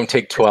 Don't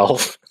take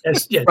 12.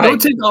 yeah, Right.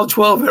 Don't take all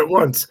 12 at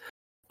once.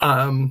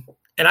 And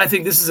I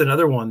think this is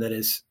another one that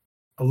is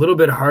a little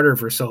bit harder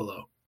for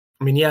solo.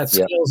 I mean, yeah, it's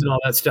skills and all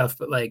that stuff,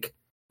 but like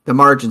The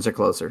margins are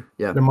closer.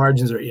 Yeah. the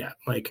margins are,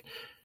 like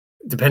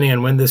depending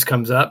on when this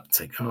comes up, it's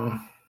like, oh,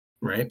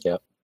 right. Yeah.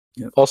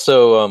 Yep.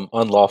 Also,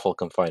 unlawful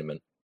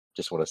confinement.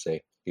 Just want to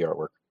say the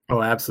artwork.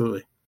 Oh,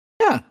 absolutely.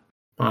 Yeah.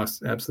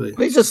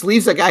 Absolutely. He just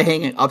leaves a guy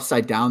hanging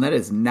upside down. That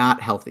is not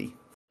healthy.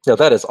 No,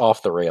 that is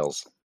off the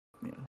rails.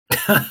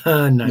 Nice,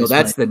 No,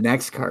 that's Mike. the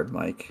next card,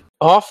 Mike.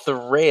 Off the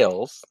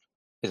rails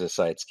is a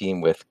side scheme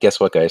with, guess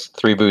what, guys?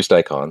 3 boost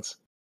icons.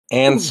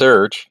 And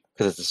Surge,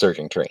 because it's a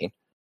surging train.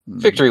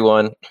 Victory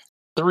 1,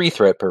 3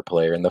 threat per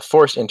player, and the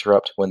force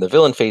interrupt. When the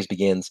villain phase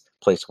begins,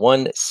 place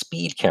 1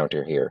 speed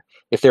counter here.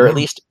 If there are at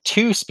least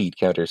 2 speed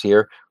counters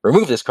here,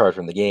 remove this card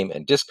from the game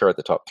and discard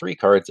the top 3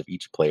 cards of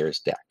each player's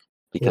deck.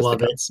 Because Love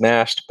they got it.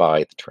 smashed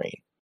by the train.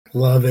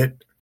 Love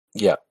it.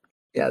 Yeah.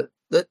 Yeah.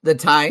 The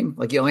time,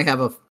 like you only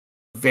have a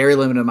very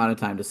limited amount of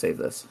time to save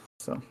this.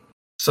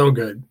 So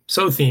good.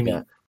 So themey.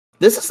 Yeah.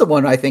 This is the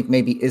one I think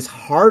maybe is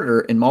harder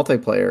in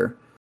multiplayer.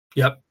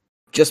 Yep.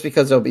 Just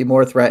because there'll be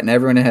more threat and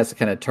everyone has to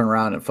kind of turn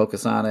around and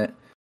focus on it.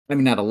 I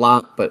mean, not a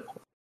lot, but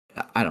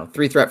I don't know.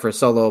 3 threat for a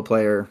solo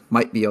player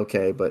might be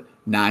okay, but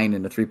 9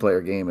 in a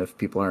 3-player game, if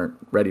people aren't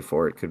ready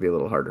for it, could be a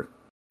little harder.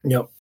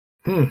 Yep.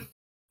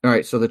 All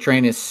right, so the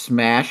train is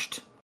smashed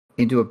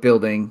into a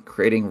building,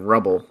 creating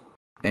rubble,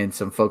 and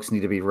some folks need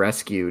to be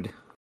rescued.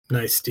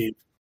 Nice, Steve.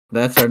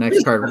 That's our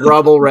next card,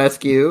 Rubble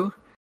Rescue.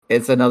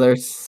 It's another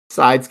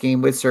side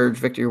scheme with Surge,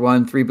 Victory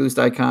 1, 3 boost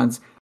icons,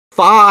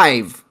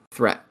 5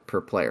 threat per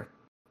player.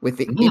 With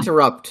the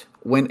interrupt,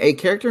 when a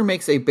character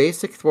makes a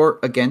basic thwart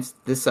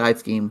against this side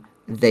scheme,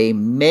 they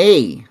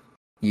may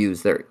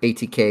use their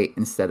ATK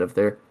instead of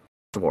their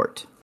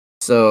thwart.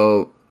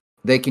 So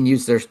they can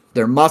use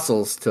their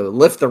muscles to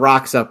lift the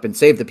rocks up and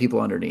save the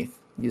people underneath,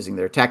 using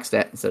their attack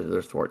stat instead of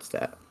their thwart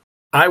stat.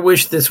 I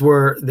wish this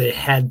were they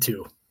had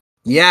to.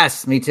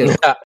 Yes, me too.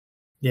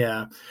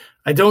 Yeah.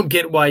 I don't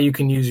get why you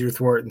can use your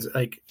thwart.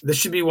 Like, this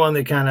should be one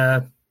that kind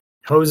of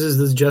hoses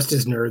the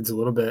justice nerds a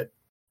little bit.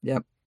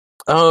 Yep.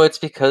 Oh, it's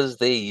because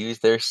they use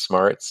their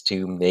smarts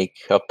to make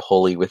a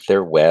pulley with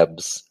their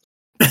webs.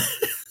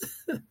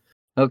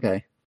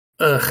 Okay.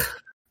 Ugh.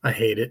 I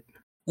hate it.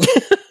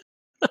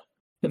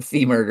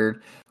 Fee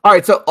murdered. All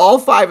right, so all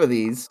 5 of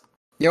these,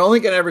 you're only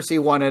going to ever see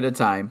 1 at a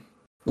time,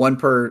 1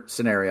 per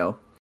scenario.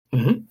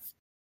 Mhm.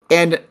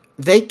 And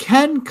they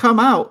can come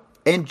out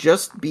and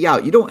just be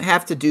out. You don't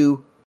have to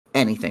do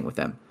anything with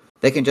them.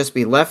 They can just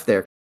be left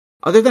there.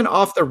 Other than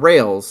off the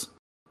rails,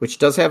 which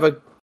does have a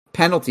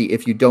penalty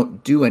if you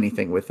don't do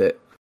anything with it,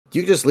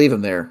 you just leave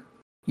them there.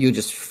 You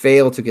just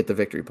fail to get the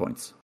victory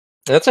points.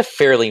 That's a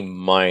fairly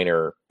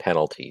minor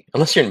penalty.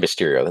 Unless you're in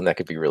Mysterio, then that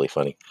could be really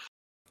funny.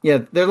 Yeah,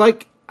 they're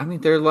like, I mean,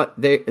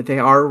 they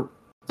are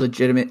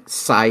legitimate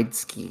side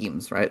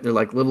schemes, right? They're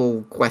like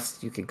little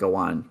quests you could go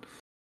on.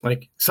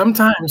 Like,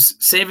 sometimes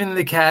saving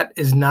the cat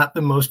is not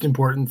the most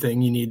important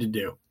thing you need to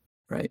do.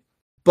 Right.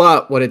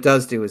 But what it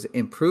does do is it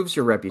improves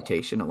your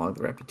reputation along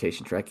the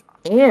reputation track,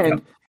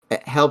 and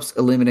it helps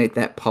eliminate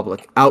that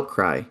public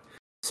outcry.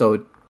 So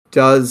it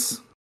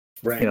does,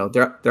 Right. you know,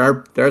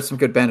 there are some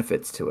good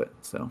benefits to it.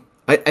 So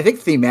I think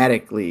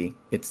thematically,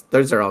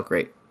 those are all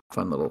great,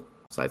 fun little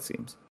side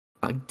schemes.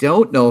 I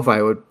don't know if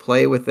I would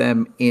play with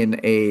them in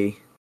a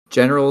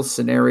general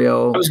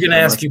scenario. I was going to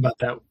ask you about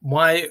that.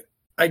 Why?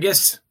 I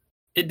guess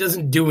it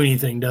doesn't do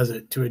anything, does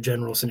it, to a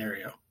general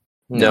scenario?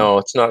 No,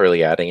 it's not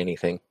really adding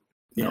anything.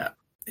 Yeah.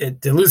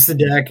 It dilutes the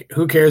deck.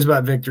 Who cares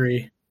about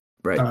victory?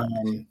 Right.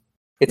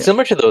 It's so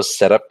much of those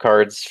setup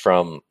cards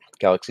from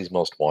Galaxy's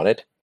Most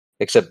Wanted.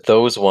 except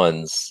those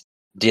ones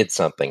did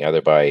something,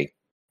 either by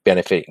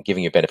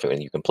giving you benefit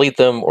when you complete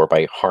them, or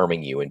by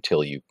harming you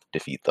until you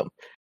defeat them.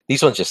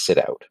 These ones just sit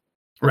out.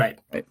 Right.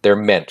 They're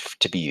meant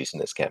to be used in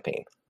this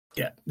campaign.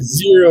 Yeah.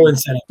 Zero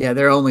incentive. Yeah,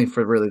 they're only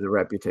for really the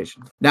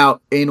reputation. Now,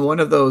 in one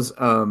of those,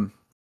 the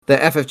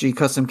FFG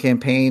custom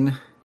campaign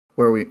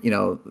where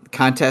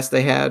contest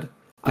they had,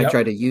 I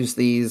tried to use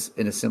these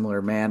in a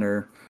similar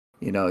manner.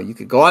 You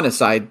could go on a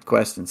side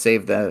quest and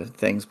save the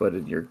things,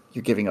 but you're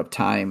giving up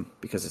time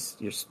because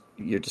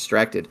you're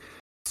distracted.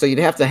 So you'd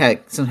have to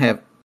have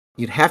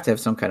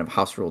some kind of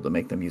house rule to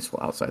make them useful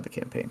outside the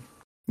campaign.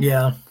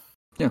 Yeah.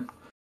 Yeah.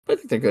 I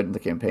think they're good in the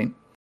campaign.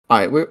 All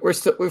right,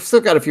 we've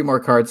still got a few more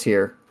cards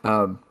here.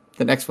 The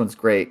next one's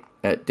great.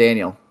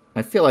 Daniel,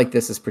 I feel like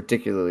this is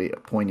particularly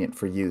poignant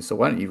for you, so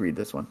why don't you read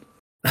this one?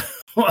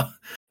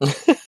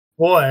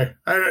 Boy,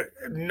 I have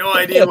no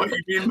idea what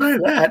you mean by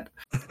that.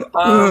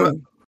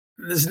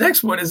 This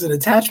next one is an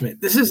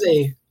attachment. This is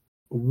a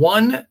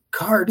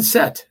 1-card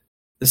set.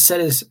 The set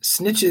is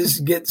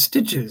Snitches Get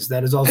Stitches.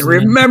 That is also... And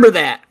remember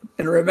that.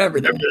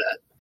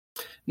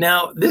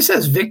 Now, this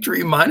has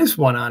victory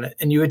 -1 on it,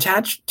 and you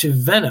attach to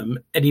Venom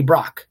Eddie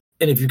Brock.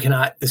 And if you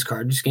cannot, this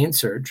card just gains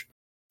Surge.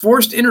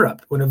 Forced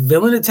Interrupt. When a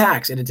villain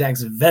attacks, it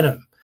attacks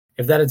Venom.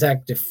 If that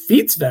attack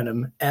defeats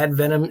Venom, add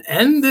Venom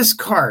and this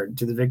card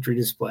to the victory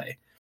display.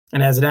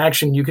 And as an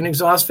action, you can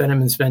exhaust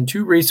Venom and spend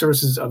 2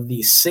 resources of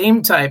the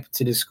same type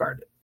to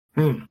discard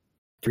it.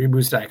 3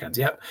 boost icons.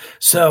 Yep.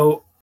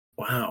 So,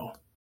 wow.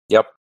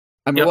 Yep.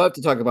 We'll have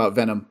to talk about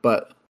Venom,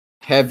 but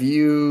have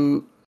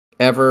you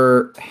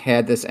ever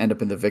had this end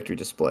up in the victory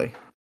display?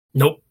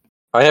 Nope.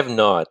 I have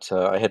not.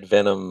 I had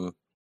Venom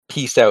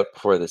pieced out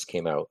before this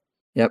came out.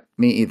 Yep,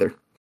 me either.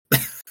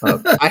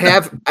 I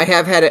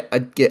have had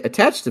it get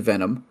attached to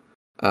Venom,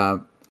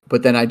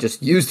 but then I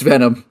just used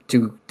Venom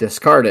to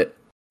discard it,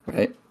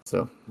 right?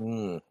 So,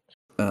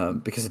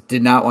 because it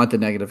did not want the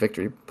negative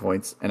victory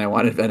points, and I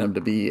wanted Venom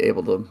to be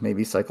able to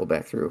maybe cycle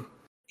back through.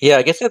 Yeah,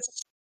 I guess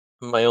that's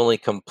my only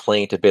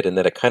complaint a bit, in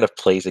that it kind of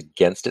plays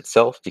against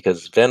itself,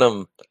 because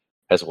Venom,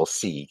 as we'll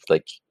see,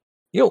 like,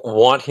 you don't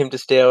want him to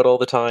stay out all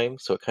the time,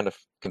 so it kind of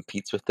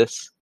competes with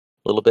this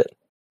a little bit.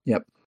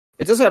 Yep.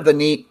 It does have the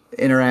neat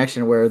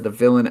interaction where the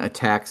villain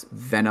attacks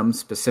Venom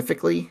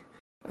specifically.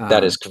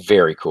 That is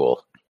very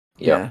cool.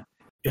 Yeah.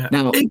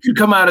 Now, it could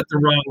come out at the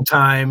wrong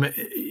time,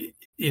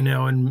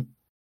 and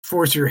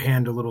force your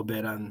hand a little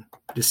bit on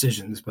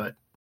decisions, but...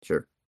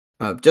 Sure.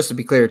 Just to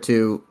be clear,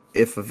 too,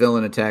 if a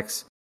villain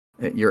attacks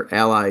your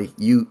ally,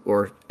 you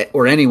or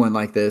anyone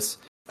like this,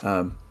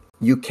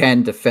 you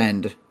can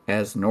defend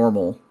as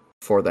normal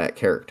for that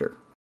character.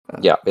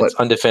 It's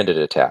undefended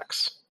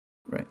attacks.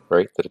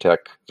 Right? That attack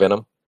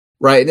Venom?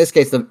 Right. In this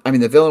case, the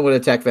villain would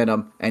attack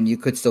Venom, and you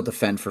could still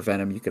defend for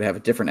Venom. You could have a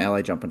different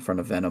ally jump in front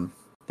of Venom,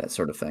 that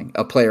sort of thing.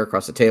 A player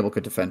across the table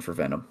could defend for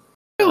Venom.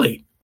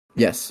 Really?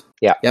 Yes.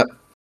 Yeah. Yep.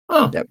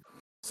 Oh. Yep.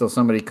 So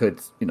somebody could,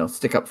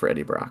 stick up for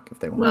Eddie Brock if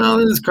they want. Well,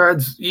 this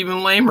card's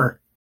even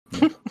lamer.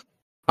 All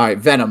right,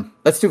 Venom.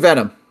 Let's do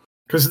Venom.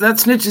 Because that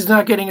Snitch is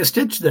not getting a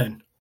stitch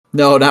then.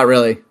 No, not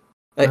really.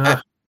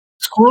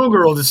 Squirrel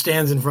Girl just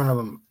stands in front of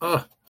him.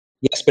 Ugh.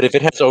 Yes, but if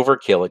it has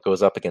overkill, it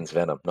goes up against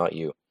Venom, not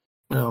you.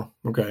 Oh,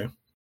 okay.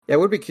 Yeah, I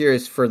would be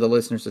curious for the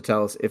listeners to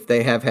tell us if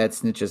they have had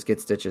Snitches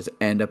Get Stitches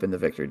end up in the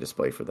victory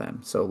display for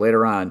them. So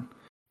later on,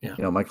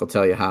 Mike will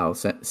tell you how.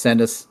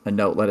 Send us a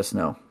note. Let us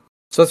know.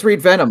 So let's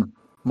read Venom,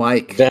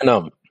 Mike.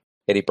 Venom,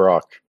 Eddie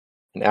Brock.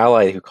 An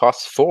ally who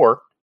costs 4,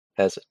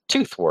 has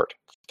 2 thwart,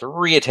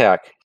 3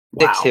 attack,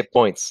 6 hit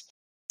points.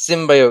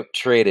 Symbiote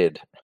traded.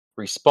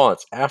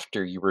 Response: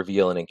 after you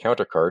reveal an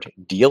encounter card,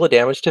 deal a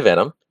damage to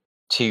Venom.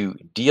 To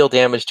deal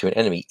damage to an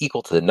enemy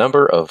equal to the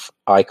number of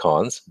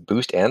icons,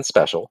 boost and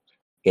special,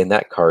 in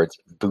that card's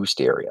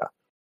boost area.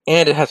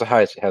 And it has a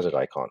hazard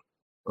icon.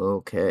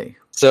 Okay.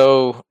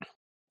 So,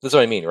 that's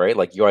what I mean, right?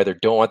 Like, you either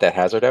don't want that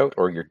hazard out,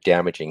 or you're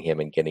damaging him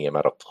and getting him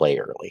out of play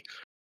early.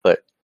 But,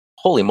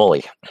 holy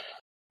moly.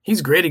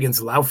 He's great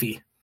against Laufey.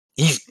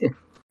 He's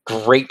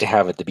great to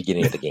have at the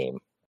beginning of the game.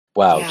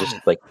 Wow, just,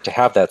 like, to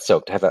have that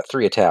soak, to have that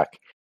 3 attack.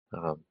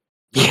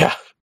 Yeah.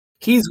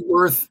 He's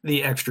worth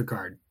the extra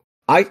card.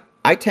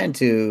 I tend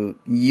to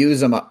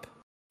use them up.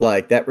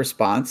 Like, that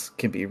response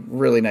can be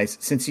really nice.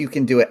 Since you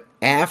can do it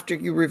after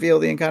you reveal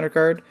the encounter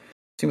card, it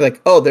can be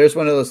like, oh, there's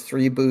one of those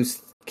 3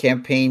 boost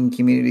campaign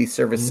community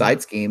service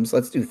side schemes.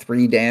 Let's do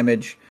 3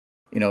 damage,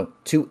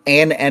 to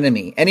an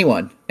enemy.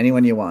 Anyone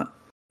you want.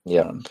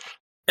 Yeah.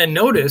 And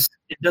notice,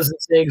 it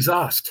doesn't say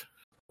exhaust.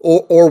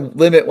 Or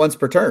limit once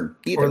per turn.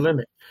 Either. Or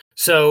limit.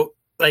 So,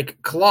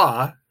 like,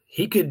 Claw,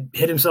 he could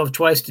hit himself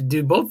twice to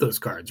do both those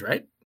cards,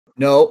 right?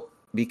 No,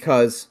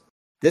 because...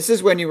 this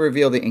is when you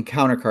reveal the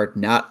encounter card,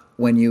 not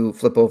when you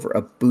flip over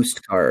a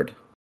boost card.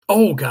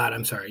 Oh, God,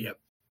 I'm sorry. Yep.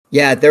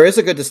 Yeah, there is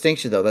a good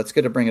distinction, though. That's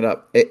good to bring it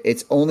up.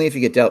 It's only if you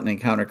get dealt an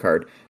encounter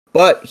card.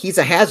 But he's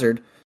a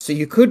hazard, so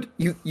you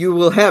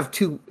will have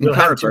 2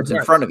 encounter cards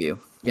in front of you.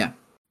 Yeah.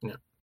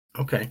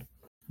 Okay.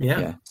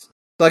 Yeah.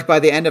 Like by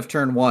the end of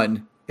turn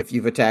 1, if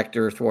you've attacked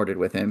or thwarted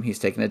with him, he's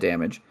taken a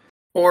damage.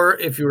 Or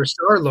if you're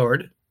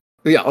Star-Lord,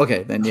 Yeah,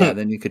 okay,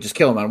 then you could just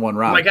kill him on one Oh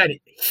round. my god,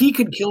 he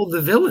could kill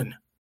the villain.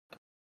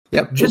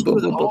 Yep. Just Boom,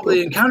 with boom, boom, all boom, the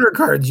boom. encounter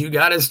cards you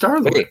got as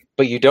Star-Lord. Okay,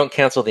 but you don't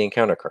cancel the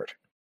encounter card.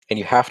 And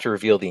you have to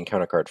reveal the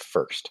encounter card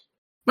first.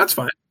 That's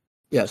fine.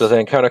 Yes. So if the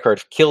encounter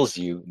card kills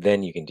you,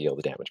 then you can deal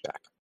the damage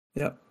back.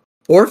 Yep.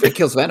 Or if it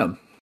kills Venom,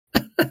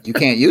 you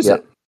can't use Yep.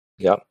 it.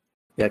 Yep.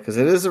 Yeah, because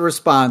it is a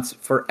response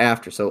for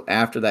after. So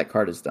after that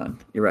card is done.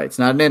 You're right. It's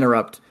not an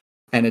interrupt,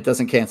 and it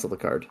doesn't cancel the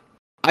card.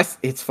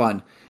 It's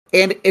fun.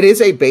 And it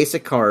is a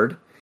basic card,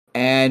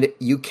 and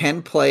you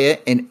can play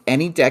it in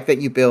any deck that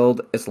you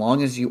build as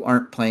long as you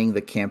aren't playing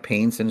the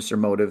campaign Sinister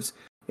Motives.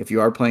 If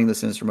you are playing the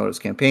Sinister Motives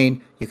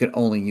campaign, you can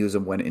only use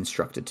them when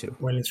instructed to.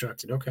 When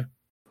instructed, okay.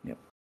 Yep.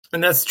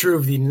 And that's true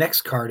of the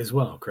next card as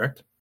well,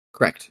 correct?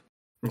 Correct.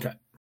 Okay.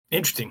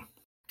 Interesting.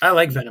 I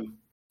like Venom.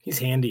 He's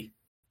handy.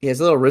 He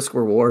has a little risk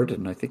reward,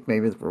 and I think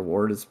maybe the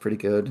reward is pretty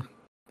good.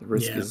 The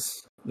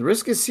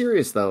risk is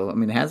serious though. I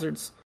mean,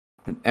 Hazard's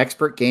an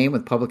expert game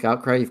with Public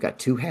Outcry. You've got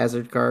 2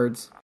 Hazard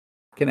cards.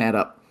 Can add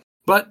up.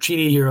 But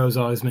cheaty heroes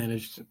always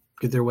manage to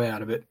get their way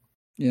out of it.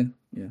 Yeah.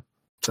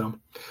 So,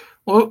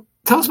 well,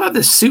 tell us about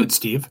this suit,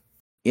 Steve.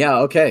 Yeah,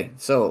 okay.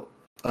 So,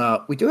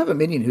 we do have a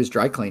minion who's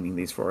dry cleaning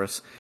these for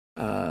us.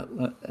 I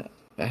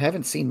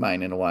haven't seen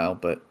mine in a while,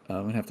 but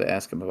I'm going to have to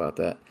ask him about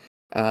that.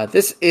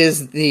 This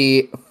is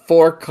the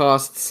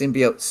 4-cost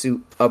symbiote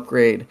suit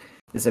upgrade.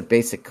 This is a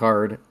basic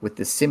card with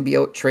the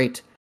symbiote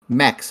trait,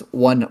 max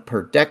 1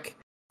 per deck.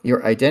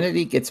 Your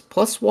identity gets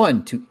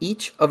 +1 to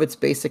each of its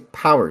basic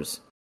powers,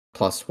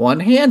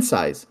 +1 hand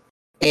size,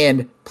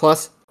 and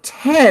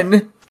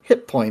 +10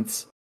 hit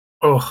points.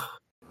 Oh,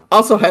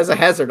 Also has a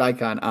hazard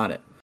icon on it.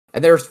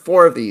 And there's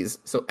 4 of these,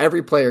 so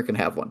every player can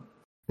have one.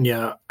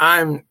 yeah.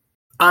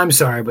 I'm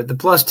sorry, but the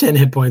 +10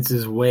 hit points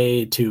is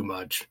way too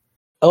much.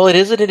 Oh, it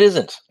is and it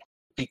isn't.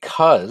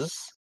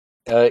 Because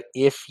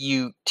if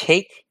you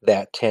take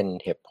that 10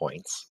 hit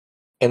points,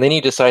 and then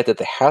you decide that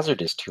the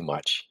hazard is too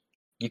much,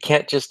 you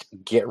can't just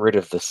get rid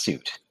of the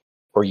suit,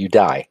 or you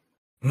die.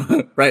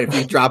 Right, if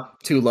you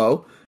drop too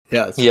low.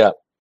 Yes. Yeah.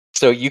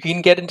 So you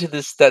can get into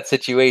that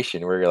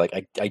situation where you're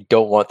like, I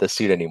don't want the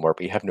suit anymore,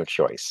 but you have no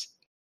choice.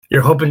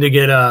 You're hoping to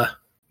get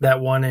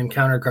that one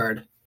encounter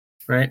card,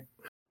 right?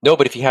 No,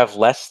 but if you have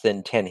less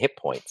than 10 hit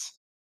points,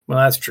 Well,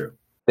 that's true.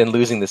 then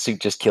losing the suit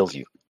just kills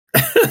you.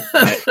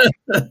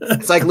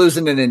 It's like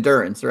losing an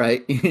endurance,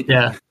 right?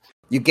 Yeah.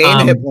 You gain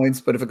the hit points,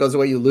 but if it goes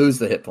away, you lose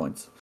the hit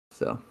points.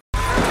 So. You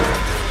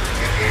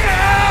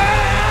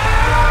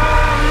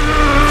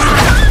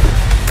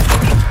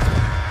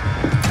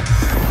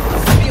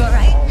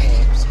alright?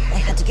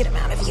 I had to get him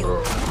out of you.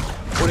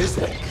 What is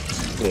that?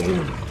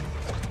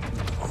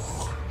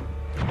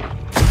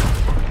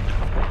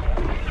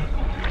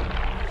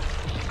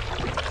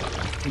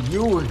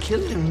 You were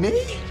killing me?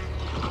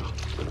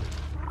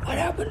 What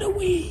happened to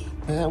we?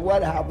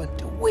 What happened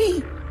to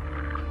we?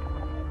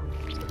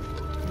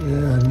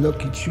 Yeah,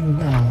 look at you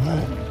now,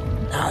 huh?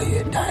 Now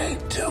you're dying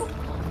too.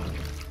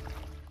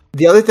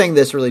 The other thing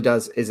this really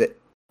does is it,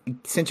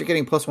 since you're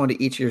getting +1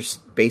 to each of your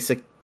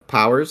basic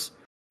powers,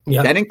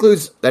 Yeah. that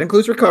includes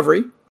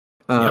recovery,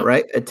 Yep.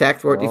 right?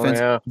 Attack, thwart, Oh, defense.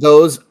 yeah.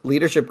 Those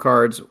leadership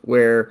cards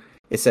where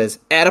it says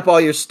add up all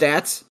your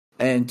stats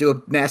and do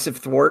a massive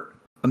thwart.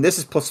 This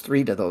is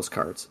 +3 to those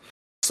cards.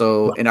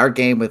 So in our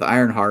game with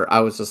Ironheart,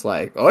 I was just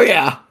like, oh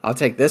yeah, I'll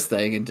take this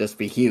thing and just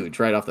be huge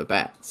right off the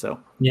bat. So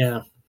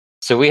Yeah.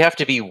 So we have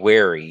to be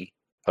wary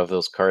of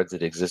those cards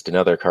that exist in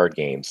other card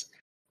games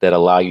that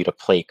allow you to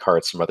play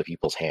cards from other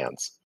people's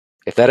hands.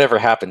 If that ever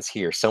happens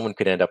here, someone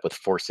could end up with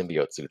 4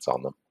 symbiote suits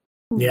on them.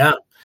 Yeah.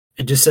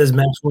 It just says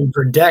max 1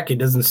 per deck. It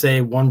doesn't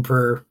say 1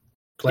 per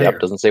player.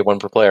 Yep, doesn't say 1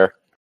 per player.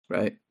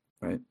 right.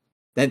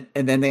 Then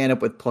they end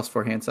up with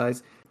 +4 hand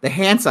size. The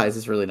hand size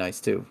is really nice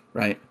too,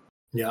 right?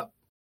 Yeah.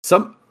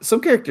 Some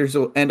characters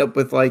will end up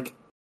with like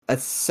a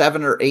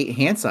 7 or 8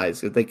 hand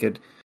size. They could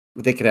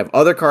have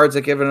other cards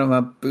that give them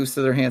a boost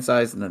to their hand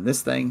size, and then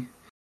this thing.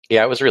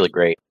 Yeah, it was really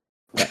great.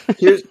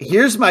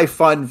 Here's my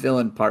fun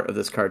villain part of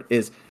this card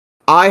is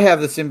I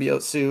have the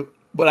symbiote suit,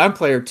 but I'm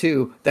player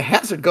 2. The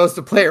hazard goes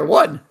to player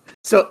 1,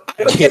 so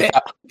I don't get it.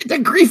 I get to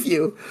grief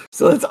you.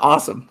 So that's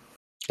awesome.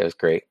 It was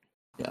great.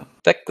 Yeah.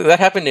 That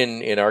happened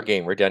in our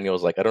game where Daniel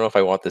was like, I don't know if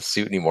I want this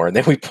suit anymore. And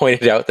then we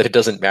pointed out that it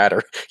doesn't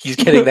matter. He's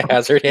getting the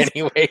hazard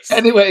anyways.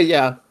 Anyway,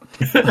 yeah.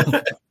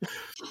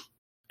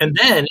 And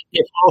then,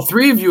 if all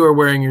 3 of you are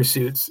wearing your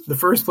suits, the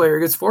first player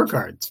gets 4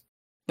 cards.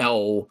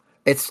 No,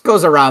 it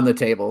goes around the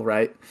table,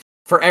 right?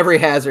 For every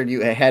hazard,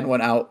 you head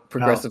one out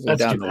progressively that's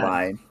down too the bad.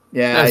 line.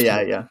 Yeah.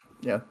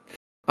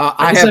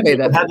 I have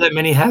that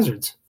many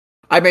hazards.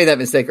 I made that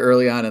mistake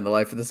early on in the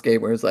life of this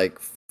game where it's like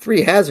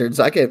 3 hazards.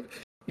 I could,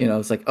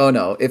 it's like, oh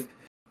no, if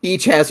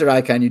each hazard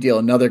icon, you deal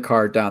another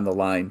card down the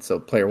line. So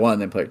player 1,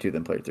 then player 2,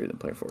 then player 3, then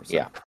player 4. So,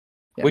 Yeah.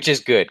 Which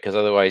is good, because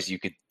otherwise you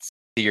could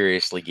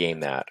seriously game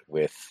that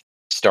with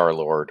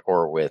Star-Lord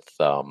or with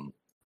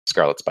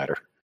Scarlet Spider.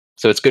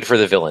 So it's good for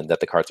the villain that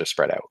the cards are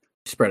spread out.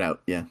 Spread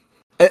out, yeah.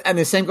 And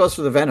the same goes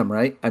for the Venom,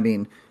 right? I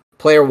mean,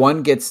 player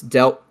 1 gets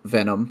dealt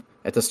Venom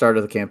at the start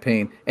of the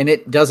campaign, and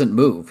it doesn't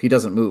move. He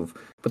doesn't move.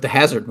 but the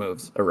hazard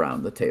moves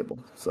around the table.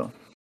 So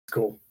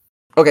Cool.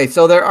 okay,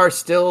 so there are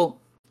still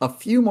a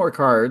few more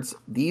cards.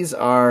 These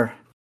are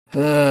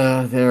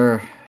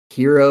they're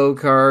hero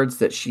cards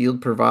that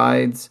Shield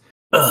provides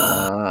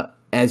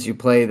as you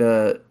play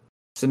the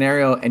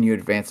scenario and you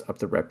advance up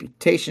the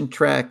reputation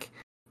track,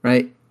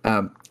 right?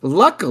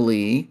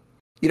 Luckily,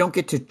 you don't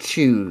get to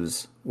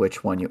choose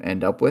which one you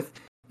end up with.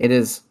 It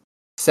is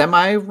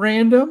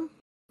semi-random,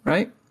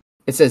 right?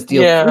 It says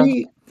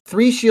deal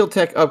three shield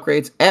tech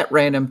upgrades at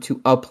random to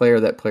a player.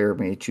 That player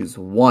may choose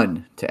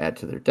one to add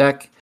to their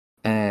deck.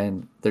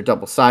 And they're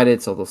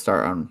double-sided, so they'll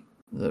start on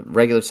the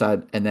regular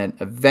side. And then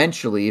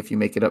eventually, if you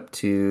make it up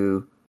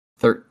to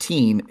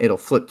 13, it'll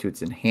flip to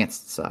its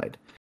enhanced side.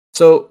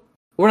 So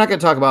we're not going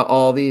to talk about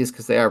all these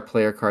because they are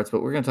player cards,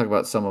 but we're going to talk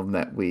about some of them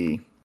that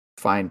we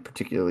find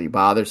particularly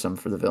bothersome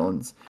for the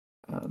villains.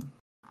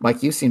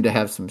 Mike, you seem to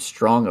have some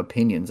strong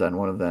opinions on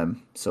one of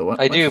them. So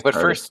I do, but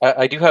first,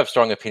 I do have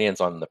strong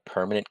opinions on the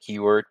permanent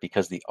keyword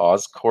because the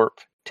Oscorp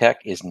tech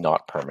is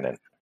not permanent.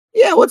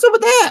 Yeah, what's up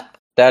with that?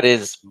 That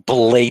is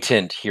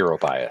blatant hero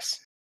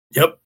bias.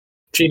 Yep.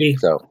 Cheaty.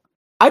 So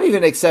I'd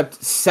even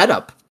accept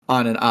setup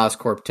on an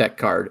Oscorp tech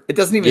card. It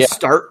doesn't even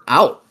start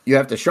out. You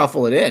have to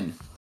shuffle it in.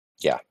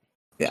 Yeah.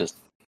 Just,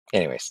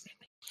 anyways.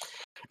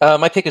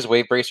 My pick is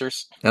Wave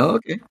Bracers. Oh,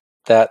 okay.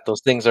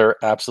 Those things are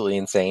absolutely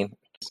insane.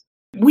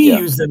 We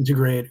use them to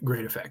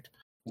great effect.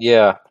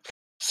 Yeah.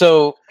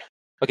 So,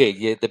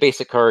 okay, the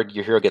basic card,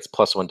 your hero gets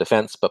 +1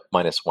 defense, but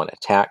 -1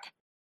 attack.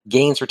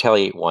 Gains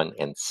Retaliate 1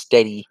 and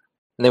Steady.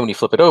 And then when you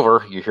flip it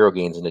over, your hero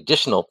gains an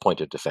additional point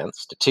of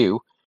defense to 2,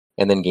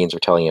 and then gains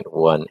Retaliate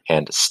 1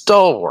 and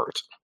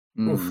Stalwart.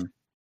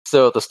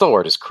 So the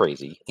Stalwart is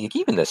crazy.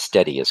 Even the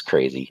Steady is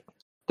crazy.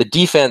 The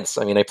defense,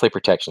 I mean, I play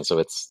protection, so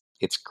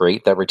it's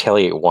great. That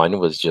Retaliate 1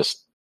 was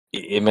just,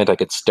 it meant I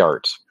could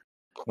start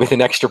with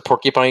an extra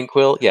Porcupine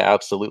Quill. Yeah,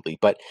 absolutely.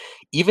 But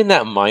even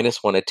that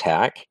 -1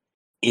 attack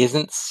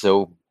isn't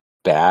so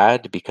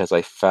bad because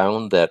I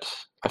find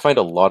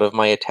a lot of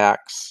my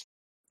attacks,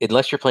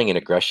 unless you're playing an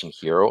aggression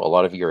hero, a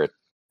lot of your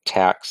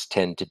attacks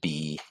tend to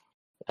be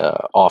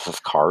off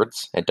of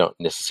cards and don't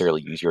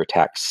necessarily use your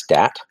attack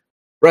stat.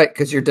 Right,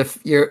 because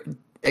you're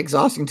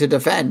exhausting to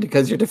defend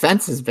because your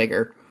defense is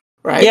bigger,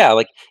 right? Yeah,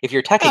 like if you're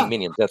attacking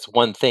minions, that's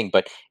one thing.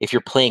 But if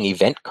you're playing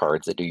event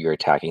cards that do your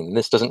attacking, then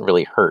this doesn't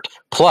really hurt.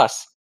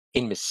 Plus,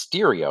 in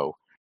Mysterio,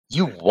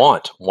 you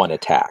want one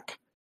attack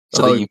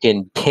so that you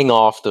can ping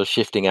off those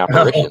shifting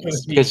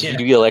apparitions. Because if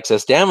you deal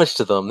excess damage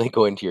to them, they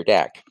go into your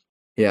deck.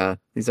 Yeah,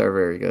 these are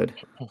very good.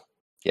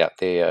 Yeah,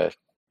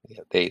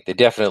 they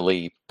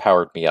definitely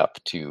powered me up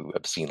to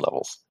obscene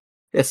levels.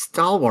 Yeah,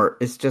 Stalwart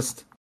is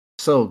just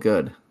so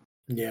good.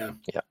 Yeah.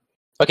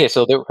 Okay,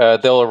 so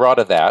they'll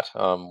errata that.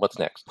 What's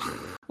next?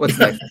 What's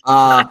next?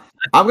 I'm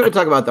going to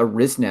talk about the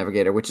Risk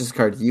Navigator, which is a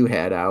card you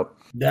had out.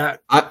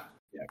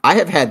 I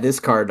have had this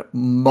card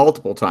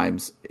multiple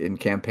times in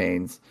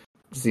campaigns.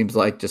 Seems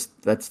like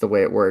just that's the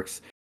way it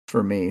works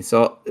for me.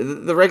 So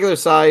the regular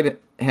side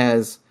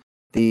has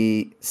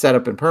the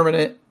setup and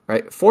permanent,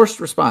 right? Forced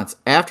response.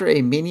 After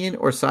a minion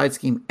or side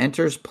scheme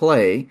enters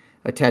play,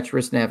 attach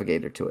Risk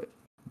Navigator to it.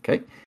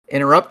 Okay.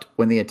 Interrupt.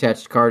 When the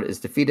attached card is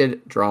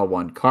defeated, draw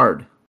one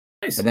card.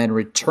 Nice. And then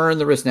return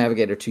the Risk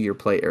Navigator to your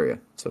play area.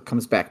 So it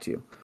comes back to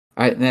you.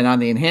 All right, and then on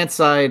the enhanced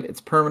side,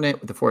 it's permanent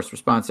with the forced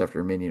response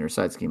after a minion or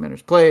side scheme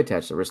enters play.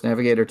 Attach the Risk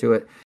Navigator to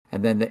it.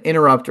 And then the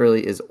interrupt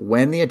really is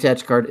when the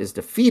attached card is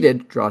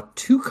defeated, draw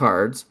 2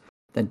 cards,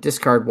 then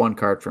discard 1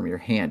 card from your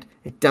hand.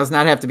 It does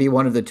not have to be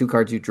one of the 2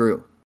 cards you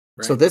drew.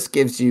 Right. So this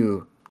gives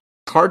you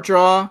card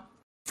draw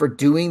for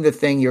doing the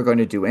thing you're going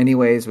to do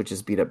anyways, which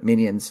is beat up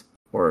minions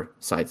or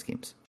side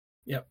schemes.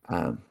 Yep.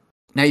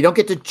 Now you don't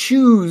get to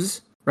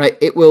choose, right?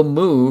 It will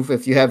move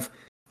if you have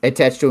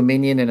attached to a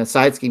minion and a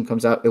side scheme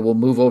comes out, it will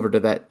move over to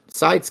that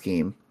side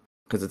scheme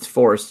because it's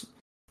forced.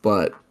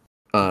 But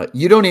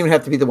you don't even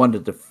have to be the one to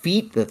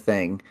defeat the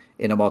thing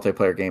in a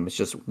multiplayer game. It's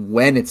just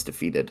when it's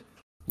defeated,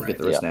 you get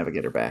the Risk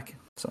Navigator back.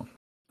 So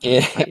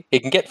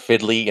it can get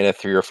fiddly in a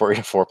 3 or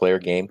 4 player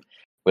game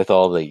with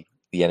all the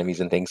enemies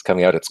and things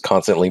coming out. It's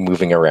constantly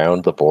moving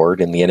around the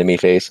board in the enemy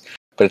phase,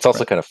 but it's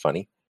also kind of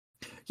funny.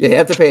 Yeah, you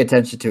have to pay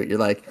attention to it. You're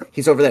like,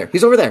 he's over there,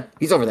 he's over there,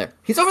 he's over there,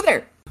 he's over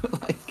there.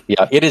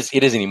 Yeah, it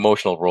is an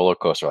emotional roller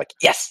coaster. Like,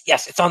 yes,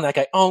 it's on that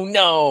guy. Oh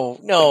no,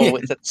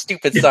 it's that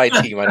stupid side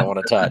team I don't want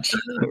to touch.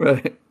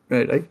 Right.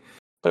 But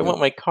I want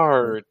my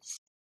cards.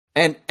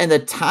 And the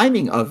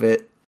timing of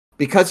it,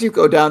 because you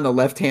go down the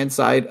left-hand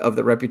side of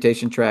the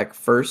reputation track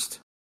first,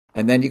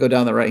 and then you go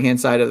down the right-hand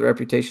side of the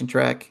reputation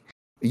track,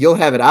 you'll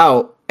have it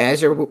out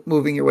as you're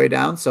moving your way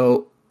down,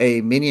 so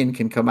a minion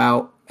can come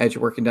out as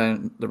you're working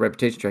down the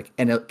reputation track,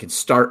 and it can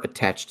start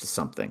attached to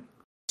something.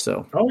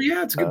 So. Oh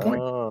yeah, it's a good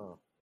point.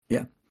 Yeah.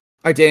 All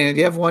right, Daniel, do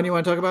you have one you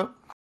want to talk about?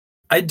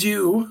 I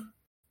do.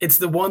 It's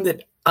the one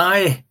that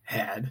I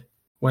had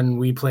when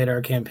we played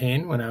our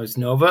campaign when I was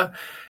Nova.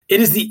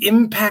 It is the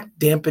Impact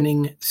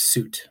Dampening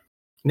Suit.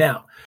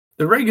 Now,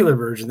 the regular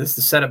version, this is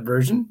the setup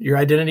version, your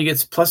identity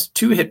gets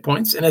 +2 hit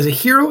points, and as a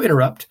hero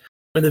interrupt,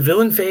 when the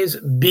villain phase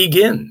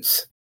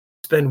begins,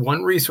 Spend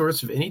 1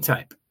 resource of any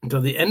type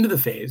until the end of the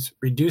phase.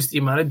 Reduce the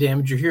amount of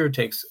damage your hero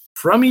takes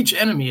from each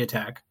enemy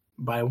attack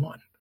by 1.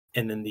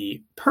 And then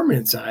the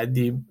permanent side,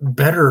 the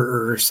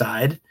betterer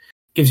side,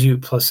 gives you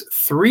plus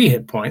 3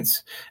 hit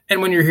points.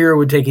 And when your hero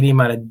would take any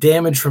amount of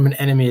damage from an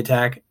enemy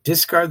attack,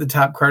 discard the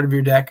top card of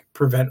your deck,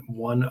 prevent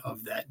 1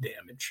 of that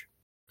damage.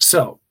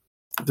 So,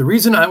 the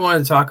reason I wanted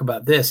to talk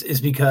about this is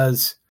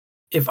because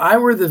if I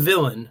were the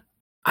villain,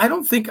 I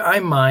don't think I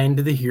mind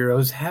the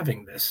heroes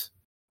having this.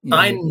 Yeah,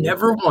 I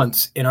never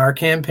once in our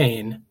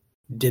campaign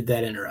did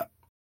that interrupt.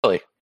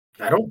 Really?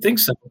 I don't think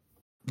so.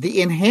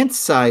 The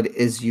enhanced side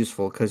is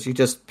useful because you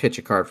just pitch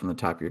a card from the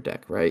top of your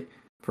deck, right?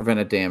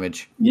 Prevent a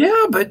damage.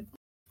 Yeah, but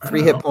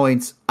 3 hit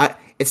points.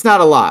 It's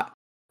not a lot.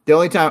 The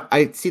only time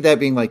I see that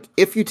being like,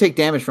 if you take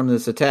damage from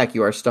this attack,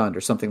 you are stunned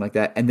or something like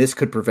that, and this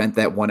could prevent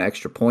that 1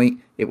 extra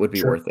point, it would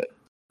be worth it.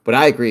 But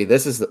I agree,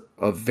 this is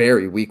a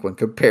very weak one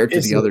compared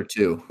to the other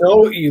 2.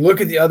 No, you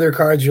look at the other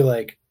cards, you're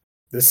like,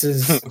 this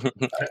is...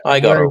 I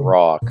got a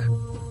rock.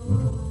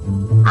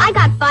 I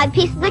got 5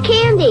 pieces of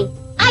candy.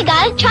 I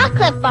got a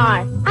chocolate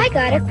bar. I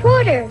got a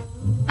quarter.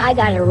 I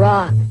got a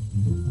rock.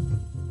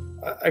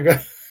 I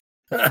got...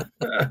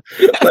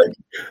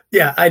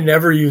 I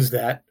never use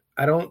that.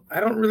 I don't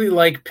really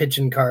like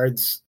pitching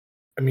cards.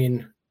 I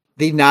mean,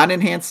 the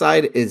non-enhanced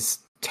side is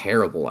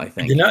terrible, I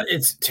think.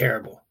 It's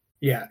terrible.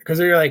 Yeah, because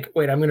you're like,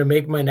 wait, I'm going to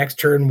make my next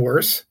turn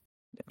worse,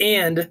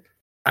 and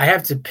I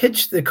have to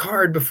pitch the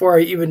card before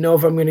I even know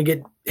if I'm going to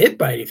get hit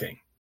by anything.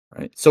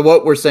 Right. So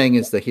what we're saying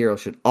is the hero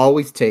should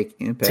always take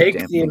the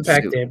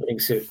impact dampening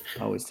suit.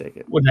 Always take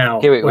it. Well, now,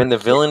 when the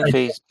villain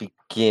phase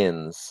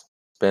begins,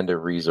 spend a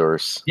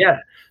resource. Yeah.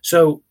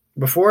 So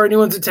before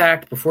anyone's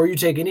attacked, before you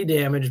take any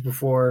damage,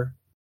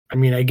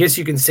 I guess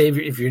you can save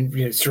if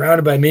you're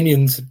surrounded by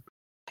minions.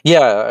 Yeah,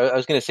 I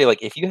was going to say,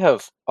 like, if you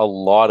have a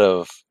lot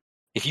of,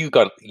 if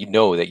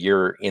that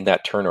you're in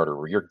that turn order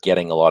where you're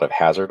getting a lot of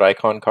hazard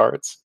icon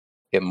cards,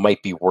 it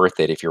might be worth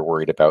it if you're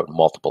worried about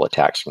multiple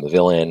attacks from the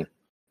villain,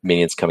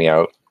 minions coming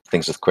out,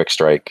 things with quick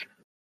strike,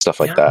 stuff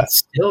like that.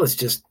 Still, it's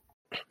just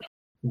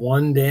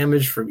 1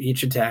 damage from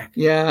each attack.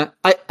 Yeah,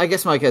 I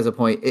guess Mike has a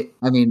point.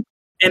 And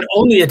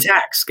only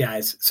attacks,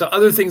 guys. So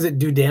other things that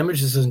do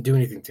damage, this doesn't do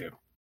anything to.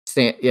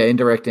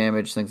 Indirect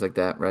damage, things like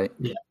that, right?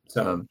 Yeah.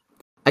 So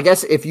I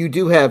guess if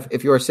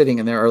you are sitting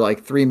and there are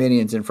like 3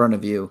 minions in front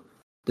of you,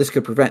 this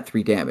could prevent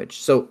 3 damage.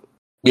 So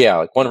yeah,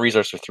 like 1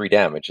 resource for 3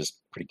 damage is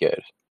pretty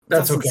good.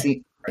 That's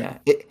okay.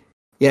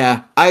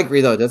 Yeah, I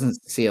agree though. It doesn't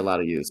see a lot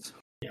of use.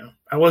 Yeah,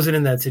 I wasn't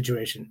in that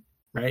situation,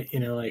 right?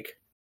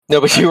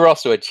 No, but you were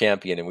also a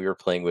champion, and we were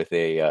playing with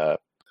a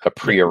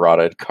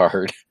pre-eroded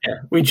card. Yeah,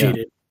 we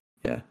cheated.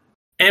 Yeah,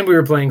 and we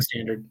were playing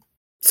standard.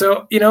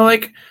 So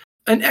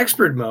an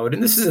expert mode,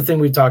 and this is a thing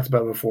we've talked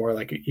about before.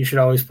 Like, you should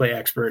always play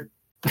expert,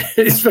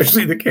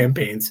 especially the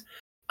campaigns.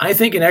 I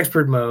think in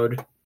expert mode,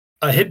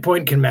 a hit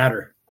point can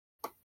matter.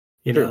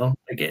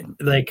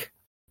 Like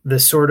the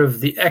sort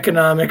of the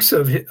economics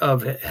of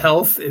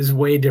health is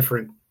way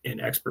different in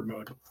expert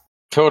mode.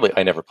 Totally,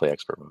 I never play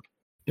expert mode.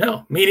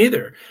 No, me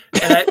neither.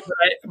 And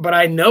but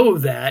I know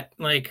that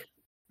like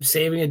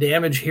saving a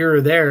damage here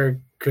or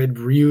there could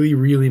really,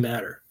 really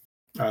matter.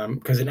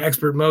 Because in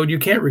expert mode you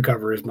can't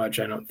recover as much,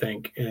 I don't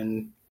think.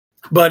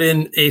 But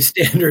in a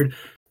standard,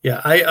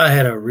 I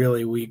had a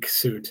really weak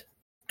suit,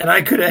 and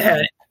I could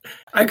have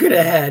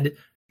had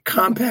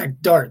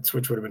compact darts,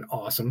 which would have been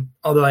awesome.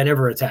 Although I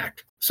never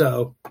attacked.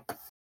 So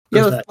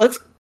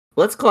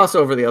let's gloss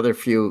over the other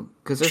few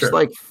because there's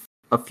like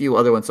a few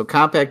other ones. So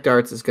compact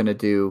darts is going to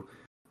do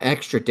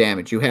extra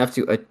damage. You have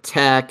to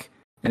attack,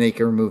 and then you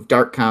can remove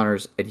dart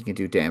counters, and you can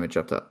do damage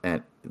up to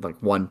at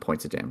like 1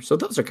 point of damage. So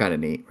those are kind of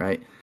neat,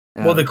 right?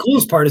 Well, the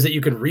coolest part is that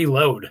you can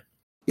reload.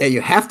 Yeah, you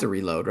have to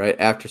reload, right?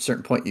 After a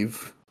certain point,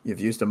 you've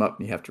used them up,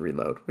 and you have to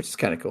reload, which is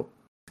kind of cool.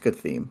 It's a good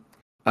theme.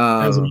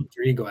 As an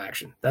alter ego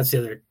action. That's the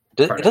other.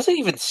 Does it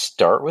even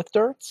start with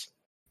darts?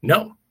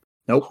 No.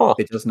 Nope. Huh.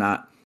 It does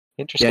not.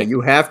 Interesting.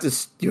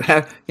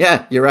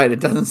 Yeah, you're right. It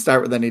doesn't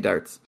start with any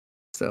darts.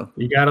 So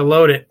you got to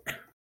load it.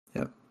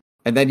 Yep.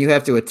 And then you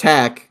have to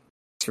attack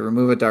to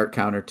remove a dart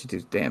counter to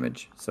do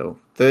damage. So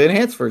the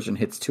enhanced version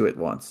hits 2 at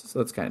once. So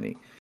that's kind of neat.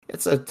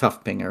 It's a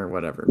tough pinger or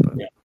whatever.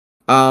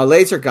 But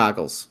laser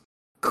goggles.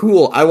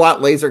 Cool. I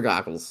want laser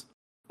goggles.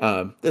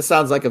 This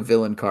sounds like a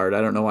villain card.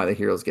 I don't know why the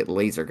heroes get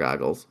laser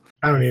goggles.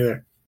 I don't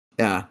either.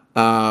 Yeah.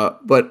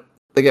 But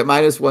they get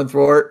 -1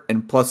 thwart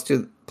and plus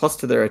to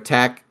their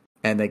attack,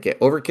 and they get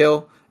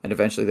overkill, and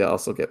eventually they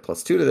also get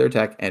 +2 to their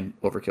attack and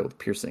overkill with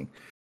piercing.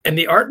 And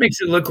the art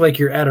makes it look like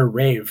you're at a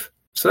rave.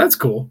 So that's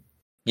cool.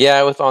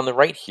 Yeah, on the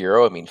right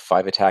hero,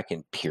 5 attack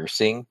and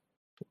piercing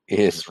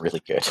is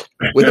really good.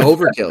 With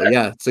overkill,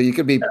 yeah. So you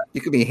could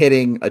be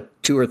hitting a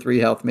 2 or 3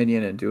 health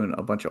minion and doing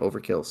a bunch of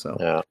overkill. So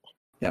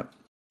yeah.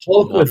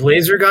 Hulk with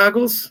laser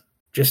goggles?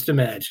 Just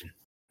imagine.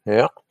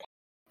 Yeah.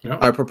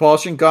 Our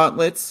propulsion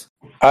gauntlets.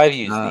 I've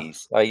used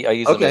these. I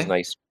use them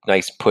as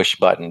nice push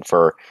button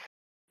for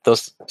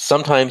those.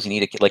 Sometimes you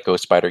need like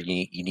Ghost Spider,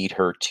 you need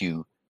her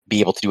to be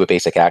able to do a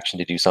basic action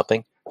to do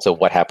something. So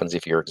what happens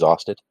if you're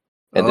exhausted?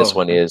 And this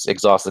one is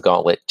exhaust the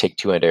gauntlet, take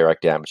 2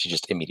 indirect damage. You're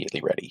just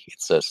immediately ready.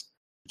 It's just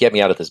get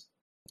me out of this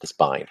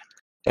bind,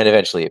 and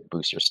eventually it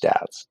boosts your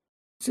stats.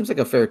 Seems like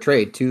a fair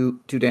trade.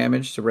 2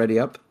 damage to ready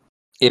up.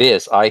 It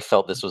is. I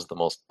felt this was the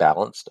most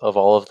balanced of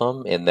all of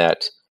them in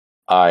that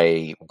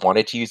I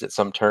wanted to use it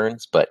some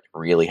turns, but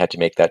really had to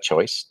make that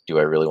choice. Do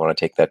I really want to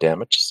take that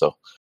damage? So,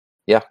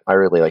 yeah, I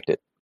really liked it.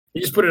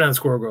 You just put it on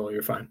Squirrel Girl,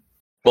 you're fine.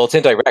 Well, it's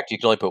indirect. You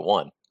can only put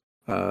 1.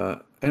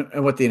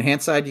 And with the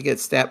enhanced side, you get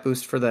stat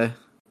boost for the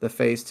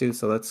phase too,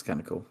 so that's kind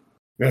of cool.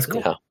 That's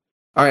cool. Yeah.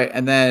 All right,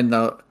 and then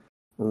the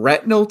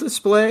retinal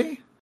display.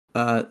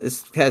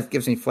 This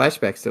gives me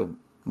flashbacks to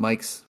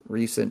Mike's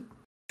recent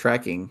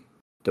tracking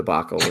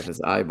debacle with his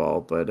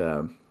eyeball, but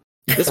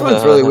this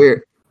one's really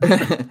weird.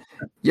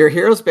 Your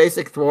hero's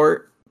basic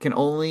thwart can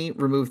only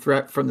remove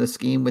threat from the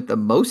scheme with the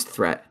most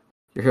threat.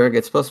 Your hero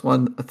gets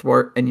 +1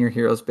 thwart, and your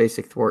hero's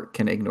basic thwart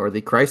can ignore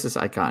the crisis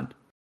icon.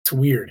 It's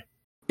weird.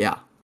 Yeah.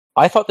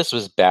 I thought this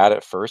was bad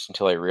at first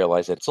until I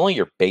realized that it's only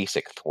your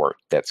basic thwart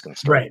that's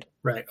constrained.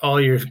 Right.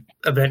 All your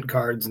event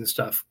cards and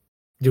stuff,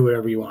 do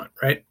whatever you want,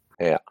 right?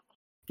 Yeah.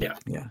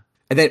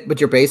 And then, but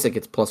your basic,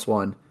 it's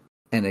 +1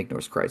 and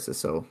ignores crisis.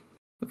 So,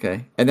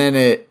 okay. And then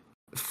it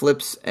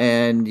flips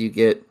and you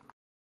get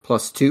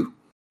 +2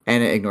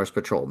 and it ignores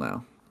patrol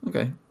now.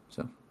 Okay.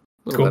 So, a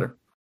little better.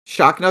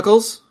 Shock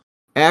Knuckles.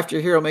 After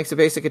your hero makes a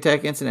basic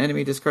attack against an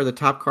enemy, discard the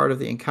top card of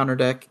the encounter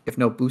deck. If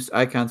no boost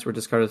icons were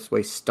discarded this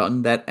way,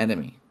 stun that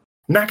enemy.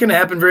 Not going to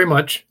happen very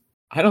much.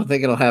 I don't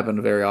think it'll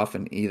happen very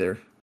often either.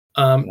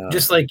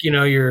 Just like,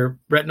 your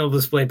retinal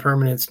display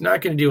permanent's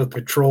not going to deal with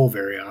patrol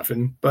very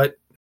often, but,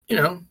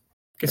 I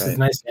guess it's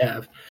nice to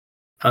have.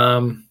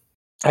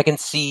 I can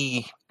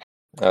see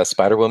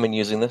Spider-Woman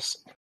using this,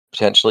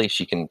 potentially.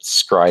 She can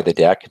scry the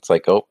deck. It's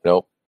like, oh,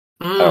 no.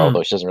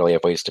 Although she doesn't really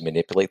have ways to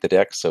manipulate the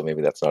deck, so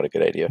maybe that's not a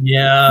good idea.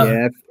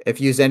 Yeah. If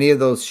you use any of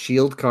those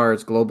shield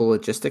cards, Global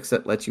Logistics,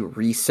 that lets you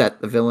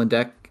reset the villain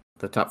deck,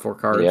 the top 4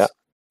 cards. Yeah.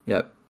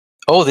 Yep.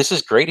 Oh, this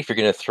is great if you're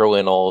going to throw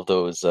in all of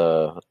those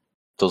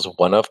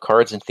one-of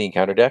cards into the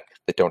encounter deck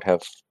that don't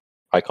have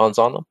icons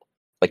on them,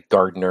 like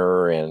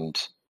Gardener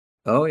and...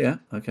 Oh, yeah.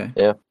 Okay.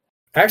 Yeah.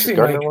 Actually,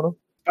 Mike,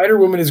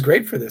 Spider-Woman is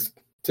great for this,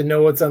 to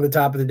know what's on the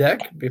top of the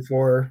deck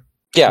before...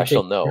 Yeah,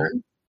 she'll know.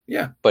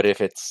 Yeah. But if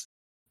it's...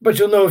 But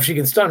you'll know if she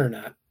can stun or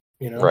not,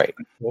 Right.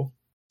 Cool.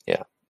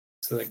 Yeah.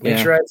 So, make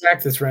sure I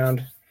attack this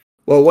round.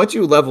 Well, once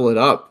you level it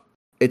up,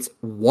 it's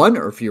 1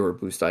 or fewer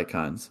boost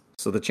icons,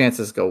 so the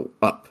chances go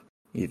up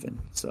even.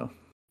 So,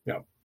 yeah.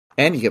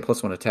 And you get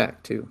 +1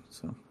 attack too.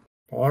 So,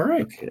 all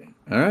right. Okay.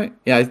 All right.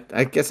 Yeah,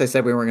 I guess I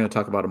said we weren't going to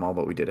talk about them all,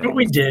 but we did. But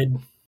we did.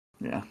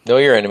 Yeah. Know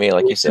your enemy,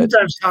 like you said.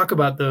 Sometimes talk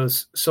about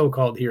those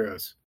so-called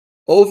heroes.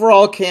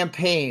 Overall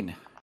campaign,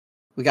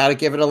 we got to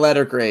give it a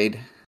letter grade.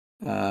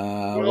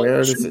 Where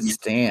does it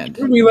stand?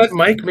 Can we let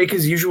Mike make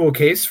his usual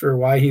case for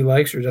why he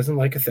likes or doesn't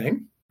like a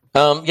thing?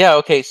 Yeah.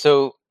 Okay.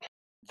 So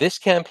this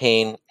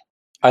campaign,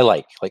 I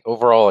like. Like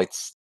overall,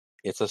 it's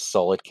a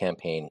solid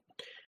campaign.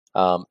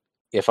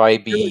 If I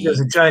be there's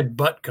a giant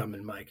butt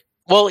coming, Mike.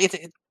 Well, you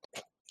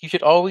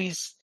should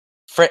always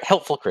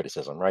helpful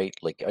criticism, right?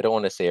 Like I don't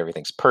want to say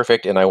everything's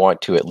perfect, and I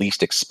want to at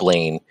least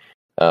explain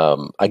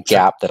a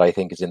gap that I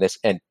think is in this.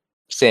 And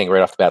saying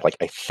right off the bat, like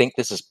I think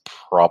this is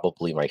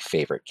probably my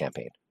favorite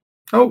campaign.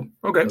 Oh,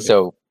 okay.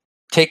 So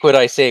take what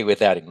I say with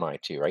that in mind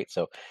too, right?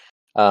 So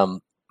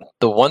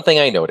the one thing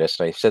I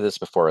noticed, I said this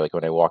before, like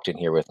when I walked in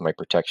here with my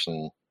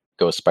protection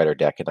Ghost Spider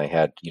deck and I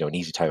had, an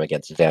easy time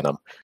against Venom,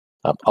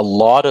 a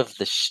lot of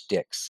the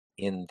shticks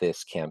in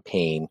this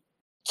campaign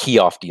key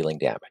off dealing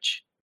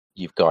damage.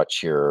 You've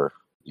got your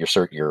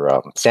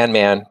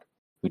Sandman,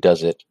 who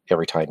does it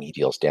every time he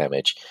deals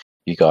damage.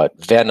 You got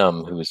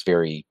Venom, who's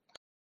very,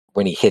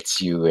 when he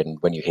hits you and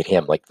when you hit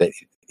him,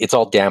 it's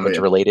all damage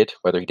related,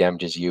 whether he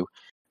damages you.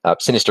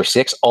 Sinister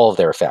 6, all of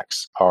their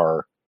effects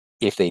are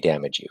if they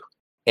damage you.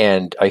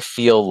 And I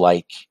feel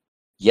like,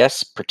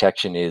 yes,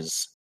 protection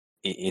it's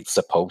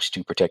supposed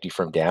to protect you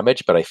from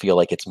damage, but I feel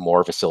like it's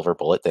more of a silver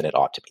bullet than it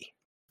ought to be.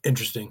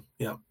 Interesting.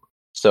 Yeah.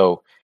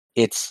 So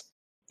it's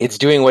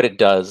doing what it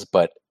does,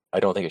 but I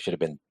don't think it should have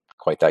been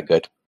quite that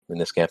good in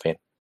this campaign.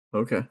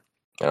 Okay.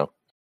 No.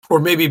 Or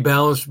maybe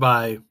balanced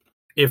by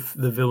if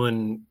the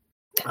villain,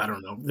 I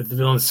don't know, if the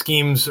villain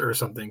schemes or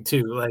something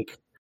too, like.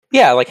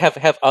 Yeah, like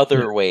have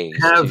other ways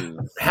have to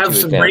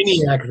some advance.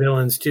 Brainiac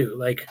villains too,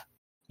 like.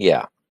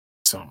 Yeah.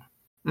 So.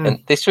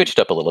 And they switched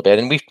up a little bit,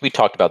 and we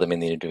talked about them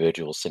in the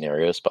individual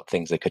scenarios about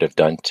things they could have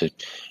done to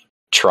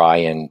try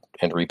and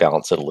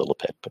rebalance it a little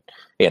bit. But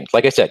again,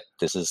 like I said,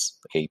 this is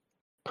a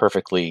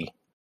perfectly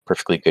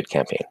good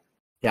campaign.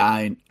 Yeah,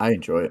 I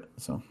enjoy it.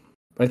 So,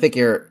 but I think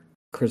your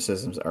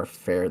criticisms are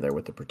fair there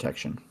with the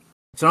protection.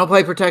 So don't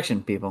play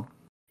protection, people.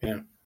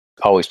 Yeah,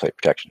 always play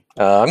protection.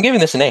 I'm giving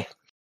this an A.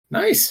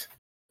 Nice.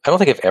 I don't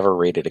think I've ever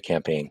rated a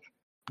campaign.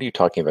 What are you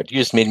talking about? You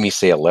just made me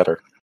say a letter.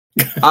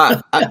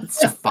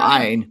 It's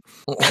fine.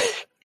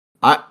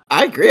 I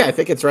agree. I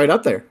think it's right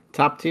up there,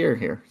 top tier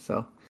here.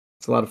 So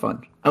it's a lot of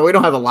fun. And we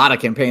don't have a lot of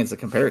campaigns to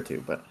compare it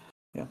to, but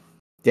yeah.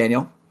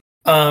 Daniel,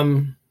 I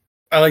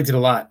liked it a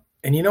lot,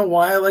 and you know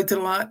why I liked it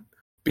a lot?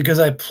 Because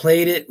I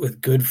played it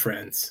with good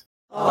friends.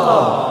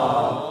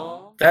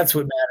 Aww. That's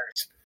what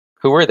matters.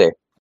 Who were they?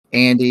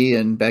 Andy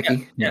and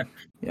Becky. Yeah.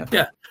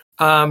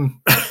 No,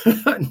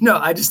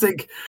 I just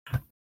think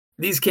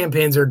these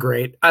campaigns are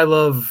great. I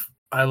love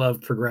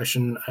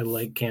progression. I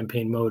like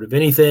campaign mode of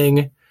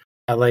anything.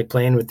 I like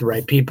playing with the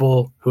right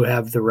people who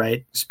have the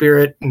right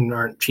spirit and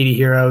aren't cheaty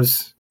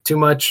heroes too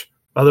much.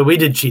 Although we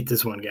did cheat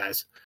this one,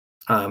 guys.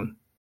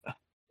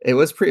 It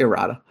was pretty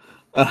errata.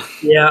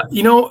 Yeah,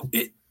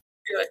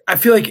 I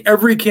feel like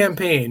every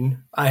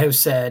campaign I have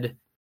said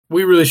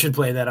we really should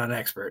play that on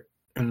Expert.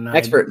 And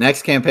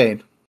next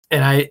campaign.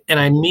 And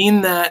I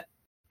mean that.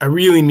 I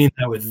really mean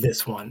that with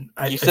this one.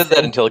 You said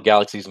that until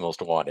Galaxy's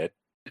Most Wanted.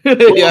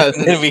 Yeah,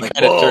 and then we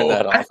kind of turned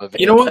that off of it.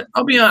 You know what?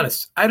 I'll be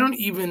honest. I don't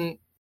even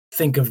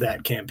think of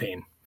that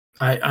campaign.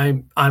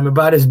 I'm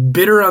about as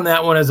bitter on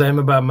that one as I am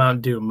about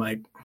Mount Doom,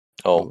 Mike.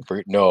 Oh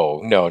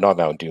no, not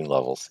Mount Doom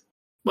levels.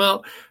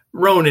 Well,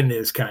 Ronan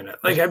is kind of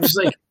like I'm just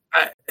like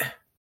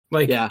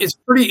It's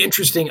pretty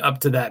interesting up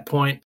to that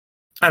point.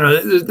 I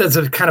don't know. That's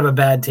a kind of a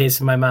bad taste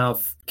in my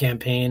mouth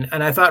campaign,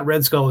 and I thought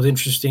Red Skull was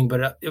interesting,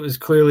 but it was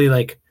clearly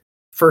like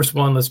first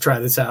one. Let's try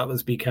this out.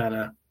 Let's be kind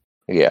of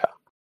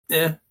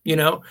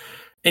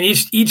And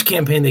each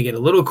campaign they get a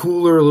little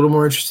cooler, a little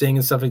more interesting,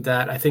 and stuff like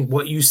that. I think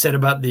what you said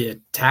about the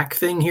attack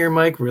thing here,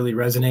 Mike, really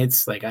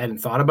resonates. Like I hadn't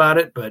thought about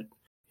it, but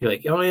you're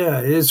like, oh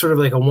yeah, it is sort of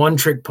like a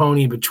one-trick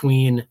pony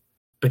between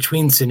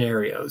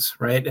scenarios,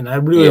 right? And I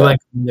really like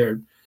them. They're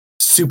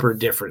super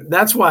different.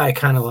 That's why I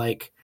kind of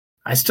like.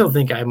 I still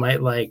think I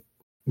might like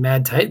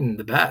Mad Titan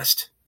the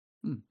best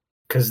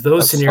because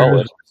those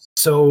scenarios are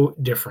so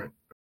different.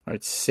 All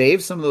right,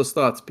 save some of those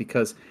thoughts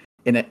because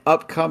in an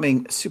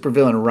upcoming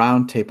Supervillain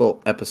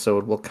Roundtable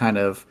episode, we'll kind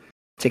of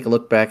take a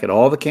look back at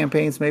all the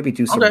campaigns, maybe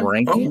do some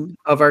ranking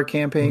of our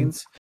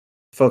campaigns.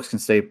 Folks can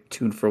stay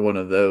tuned for one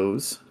of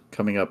those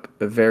coming up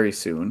very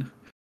soon.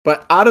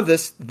 But out of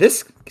this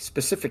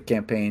specific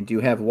campaign, do you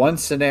have one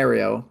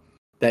scenario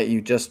that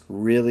you just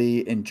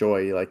really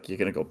enjoy? Like you're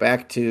going to go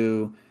back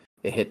to,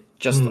 it hit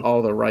just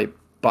all the right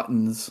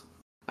buttons.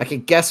 I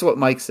can guess what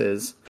Mike's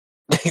is.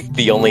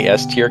 The only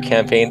S tier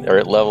campaign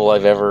or level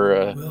I've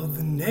ever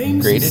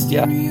graded.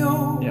 Yeah.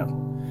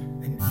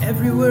 And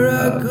everywhere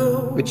I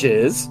go, which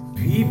is?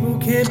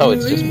 It's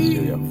just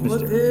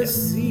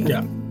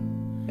Mysterio.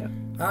 Yeah.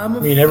 I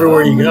mean,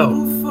 everywhere you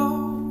go.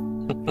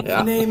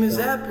 Yeah. Name is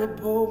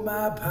apropos,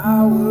 my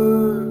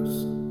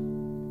powers,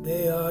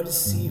 they are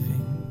deceiving.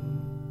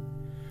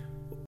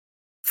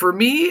 For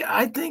me,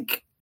 I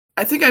think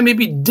I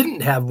maybe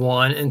didn't have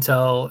one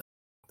until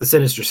the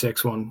Sinister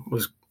Six one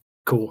was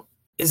cool.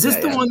 Is this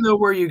the one though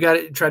where you got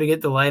to try to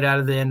get the light out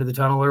of the end of the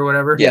tunnel or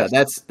whatever? Yeah,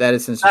 that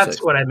is Sinister Six.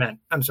 That's what I meant.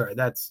 I'm sorry.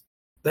 That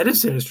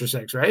is Sinister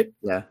Six, right?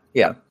 Yeah.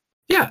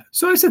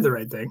 So I said the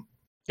right thing.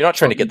 You're not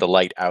trying to get the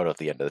light out of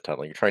the end of the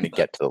tunnel. You're trying to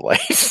get to the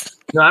light.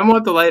 No, I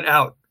want the light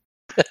out.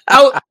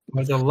 Out. I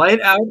want the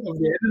light out of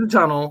the end of the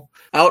tunnel.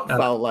 Out,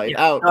 foul light.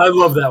 Out. I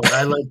love that one.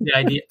 I like the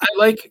idea.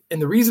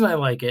 And the reason I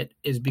like it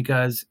is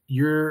because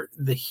you're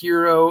the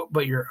hero,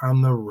 but you're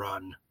on the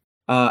run.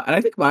 And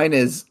I think mine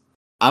is,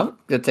 I'm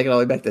going to take it all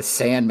the way back to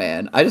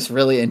Sandman. I just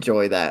really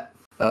enjoy that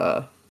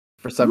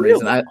for some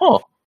reason. I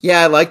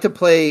like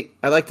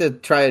to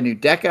try a new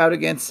deck out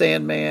against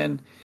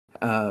Sandman.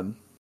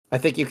 I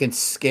think you can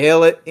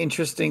scale it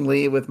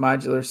interestingly with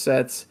modular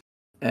sets.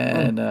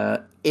 And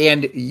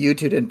you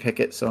two didn't pick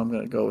it, so I'm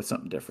going to go with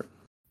something different.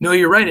 No,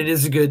 you're right. It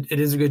is a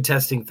good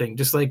testing thing,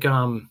 just like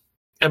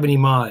Ebony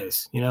Maw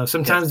is.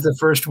 Sometimes the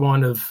first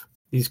one of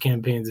these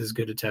campaigns is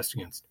good to test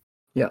against.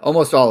 Yeah,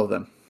 almost all of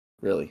them,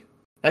 really.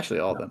 Actually,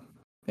 all of them.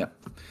 Yeah.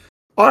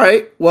 All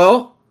right.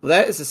 Well,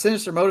 that is the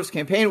Sinister Motives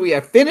campaign. We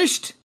have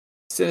finished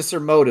Sinister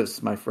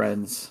Motives, my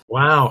friends.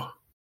 Wow.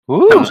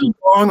 That was a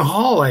long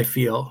haul, I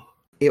feel.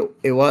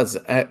 It was.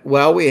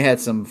 We had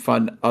some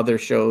fun other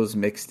shows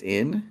mixed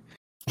in.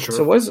 Sure.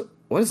 So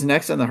what is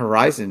next on the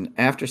horizon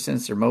after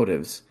Sinister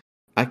Motives?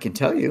 I can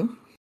tell you.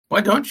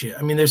 Why don't you?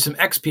 I mean, there's some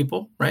X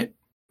people, right?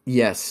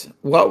 Yes.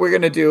 What we're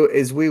going to do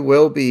is we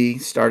will be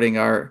starting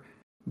our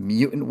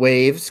mutant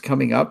waves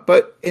coming up.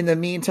 But in the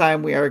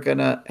meantime, we are going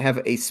to have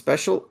a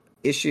special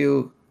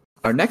issue.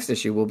 Our next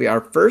issue will be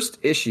our first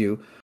issue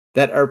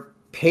that our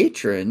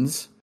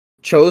patrons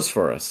chose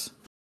for us.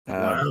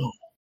 Wow.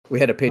 We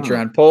had a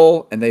Patreon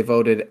poll, and they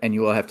voted, and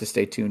you will have to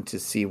stay tuned to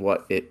see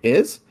what it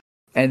is.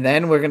 And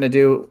then we're going to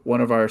do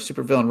one of our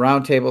Supervillain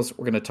Roundtables.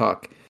 We're going to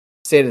talk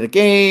state of the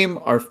game,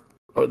 the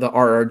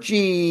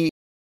RRG,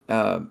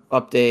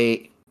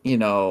 update,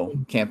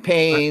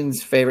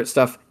 campaigns, favorite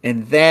stuff.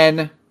 And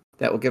then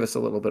that will give us a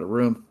little bit of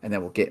room, and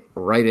then we'll get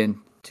right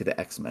into the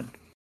X-Men.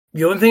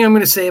 The only thing I'm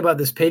going to say about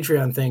this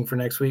Patreon thing for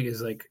next week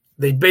is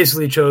they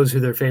basically chose who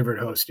their favorite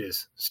host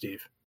is,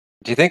 Steve.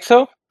 Do you think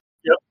so?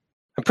 Yep.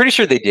 I'm pretty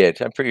sure they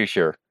did. I'm pretty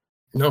sure.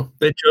 No,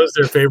 they chose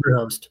their favorite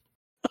host.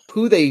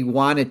 Who they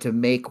wanted to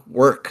make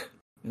work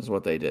is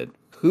what they did.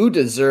 Who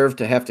deserved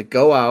to have to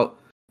go out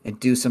and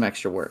do some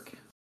extra work.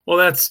 Well,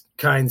 that's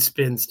kind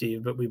spin,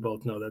 Steve, but we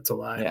both know that's a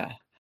lie. Yeah.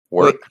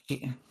 Work.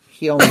 Wait,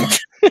 he only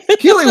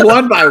He only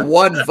won by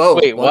one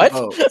vote. Wait, one what?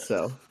 Vote,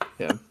 so,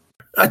 yeah.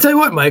 I tell you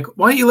what, Mike.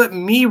 Why don't you let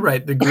me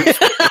write the group?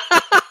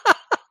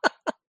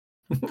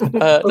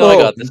 No, I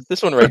got this.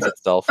 This one writes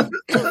itself.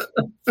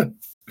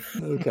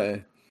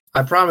 Okay.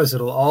 I promise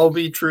it'll all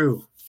be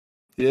true.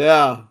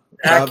 Yeah.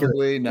 Accurate.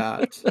 Probably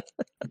not.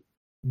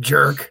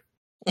 Jerk.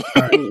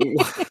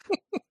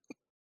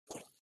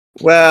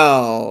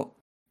 Well,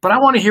 But I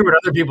want to hear what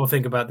other people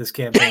think about this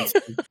campaign.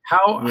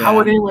 How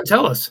would anyone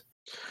tell us?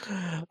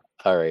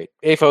 All right.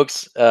 Hey,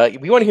 folks.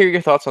 We want to hear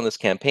your thoughts on this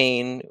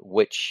campaign.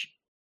 Which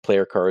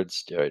player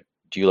cards do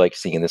you like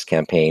seeing in this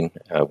campaign?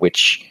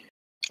 Which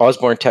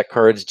Osborne tech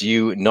cards do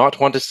you not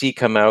want to see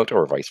come out,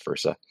 or vice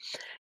versa?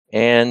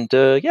 And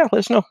let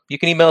us know. You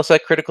can email us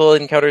at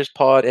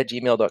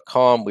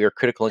criticalencounterspod@gmail.com. We are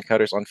Critical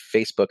Encounters on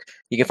Facebook.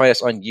 You can find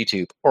us on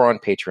YouTube or on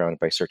Patreon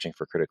by searching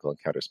for Critical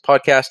Encounters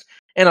Podcast.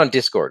 And on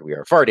Discord, we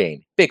are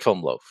Vardane, Big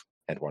Foam Loaf,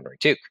 and Wandering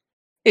Took.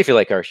 If you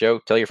like our show,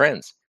 tell your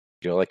friends.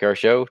 If you don't like our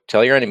show,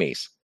 tell your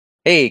enemies.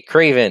 Hey,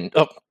 Craven.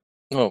 Oh,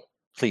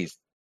 please,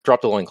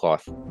 drop the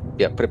loincloth.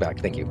 Yeah, put it back.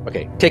 Thank you.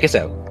 Okay, take us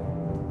out.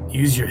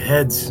 Use your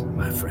heads,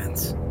 my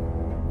friends.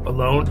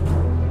 Alone,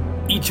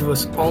 each of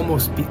us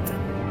almost beat them.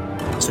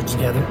 So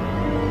together,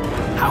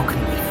 how can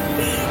we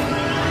fail?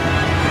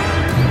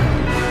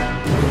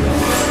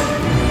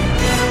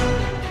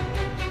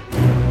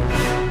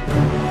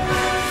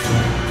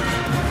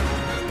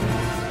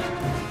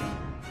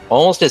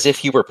 Almost as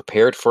if you were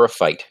prepared for a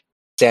fight,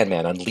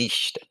 Sandman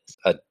unleashed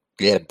a...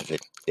 God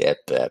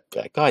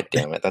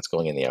damn it, that's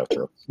going in the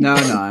outro. no,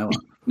 I won't.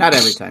 Not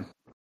every time.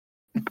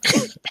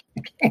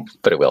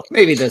 But it will.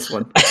 Maybe this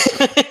one.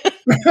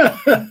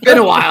 Been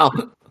a while.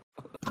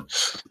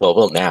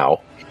 Well, now.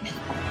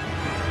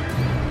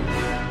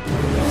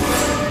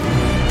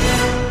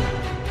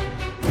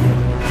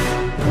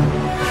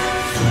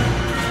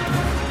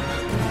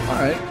 All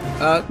right.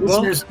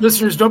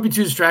 Listeners, don't be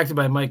too distracted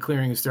by Mike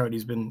clearing his throat.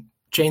 He's been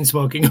chain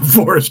smoking a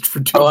forest for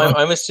 2 months.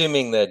 I'm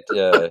assuming that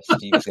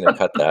Steve's going to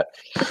cut that.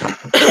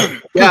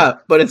 Yeah,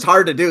 but it's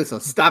hard to do, so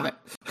stop it.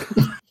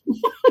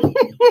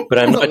 But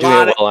I'm not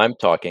doing it while I'm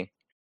talking.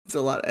 It's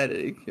a lot of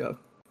editing. Yeah.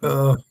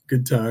 Oh,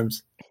 good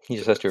times. He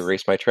just has to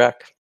erase my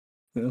track.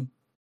 Yeah.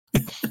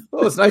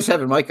 Oh, it's nice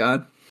having Mike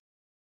on.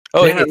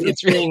 Oh, Yeah,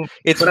 it's seeing-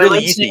 it's but I really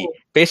like easy. seeing-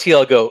 Basically,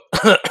 I'll go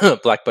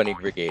Black Bunny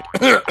Brigade.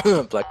 Black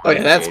Oh, Bunny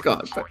yeah, that's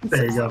Brigade. gone.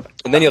 There you go.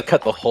 And then you'll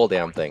cut the whole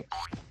damn thing.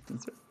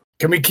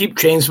 Can we keep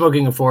chain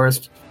smoking a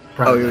forest?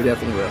 Oh, you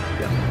definitely will.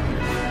 Yeah.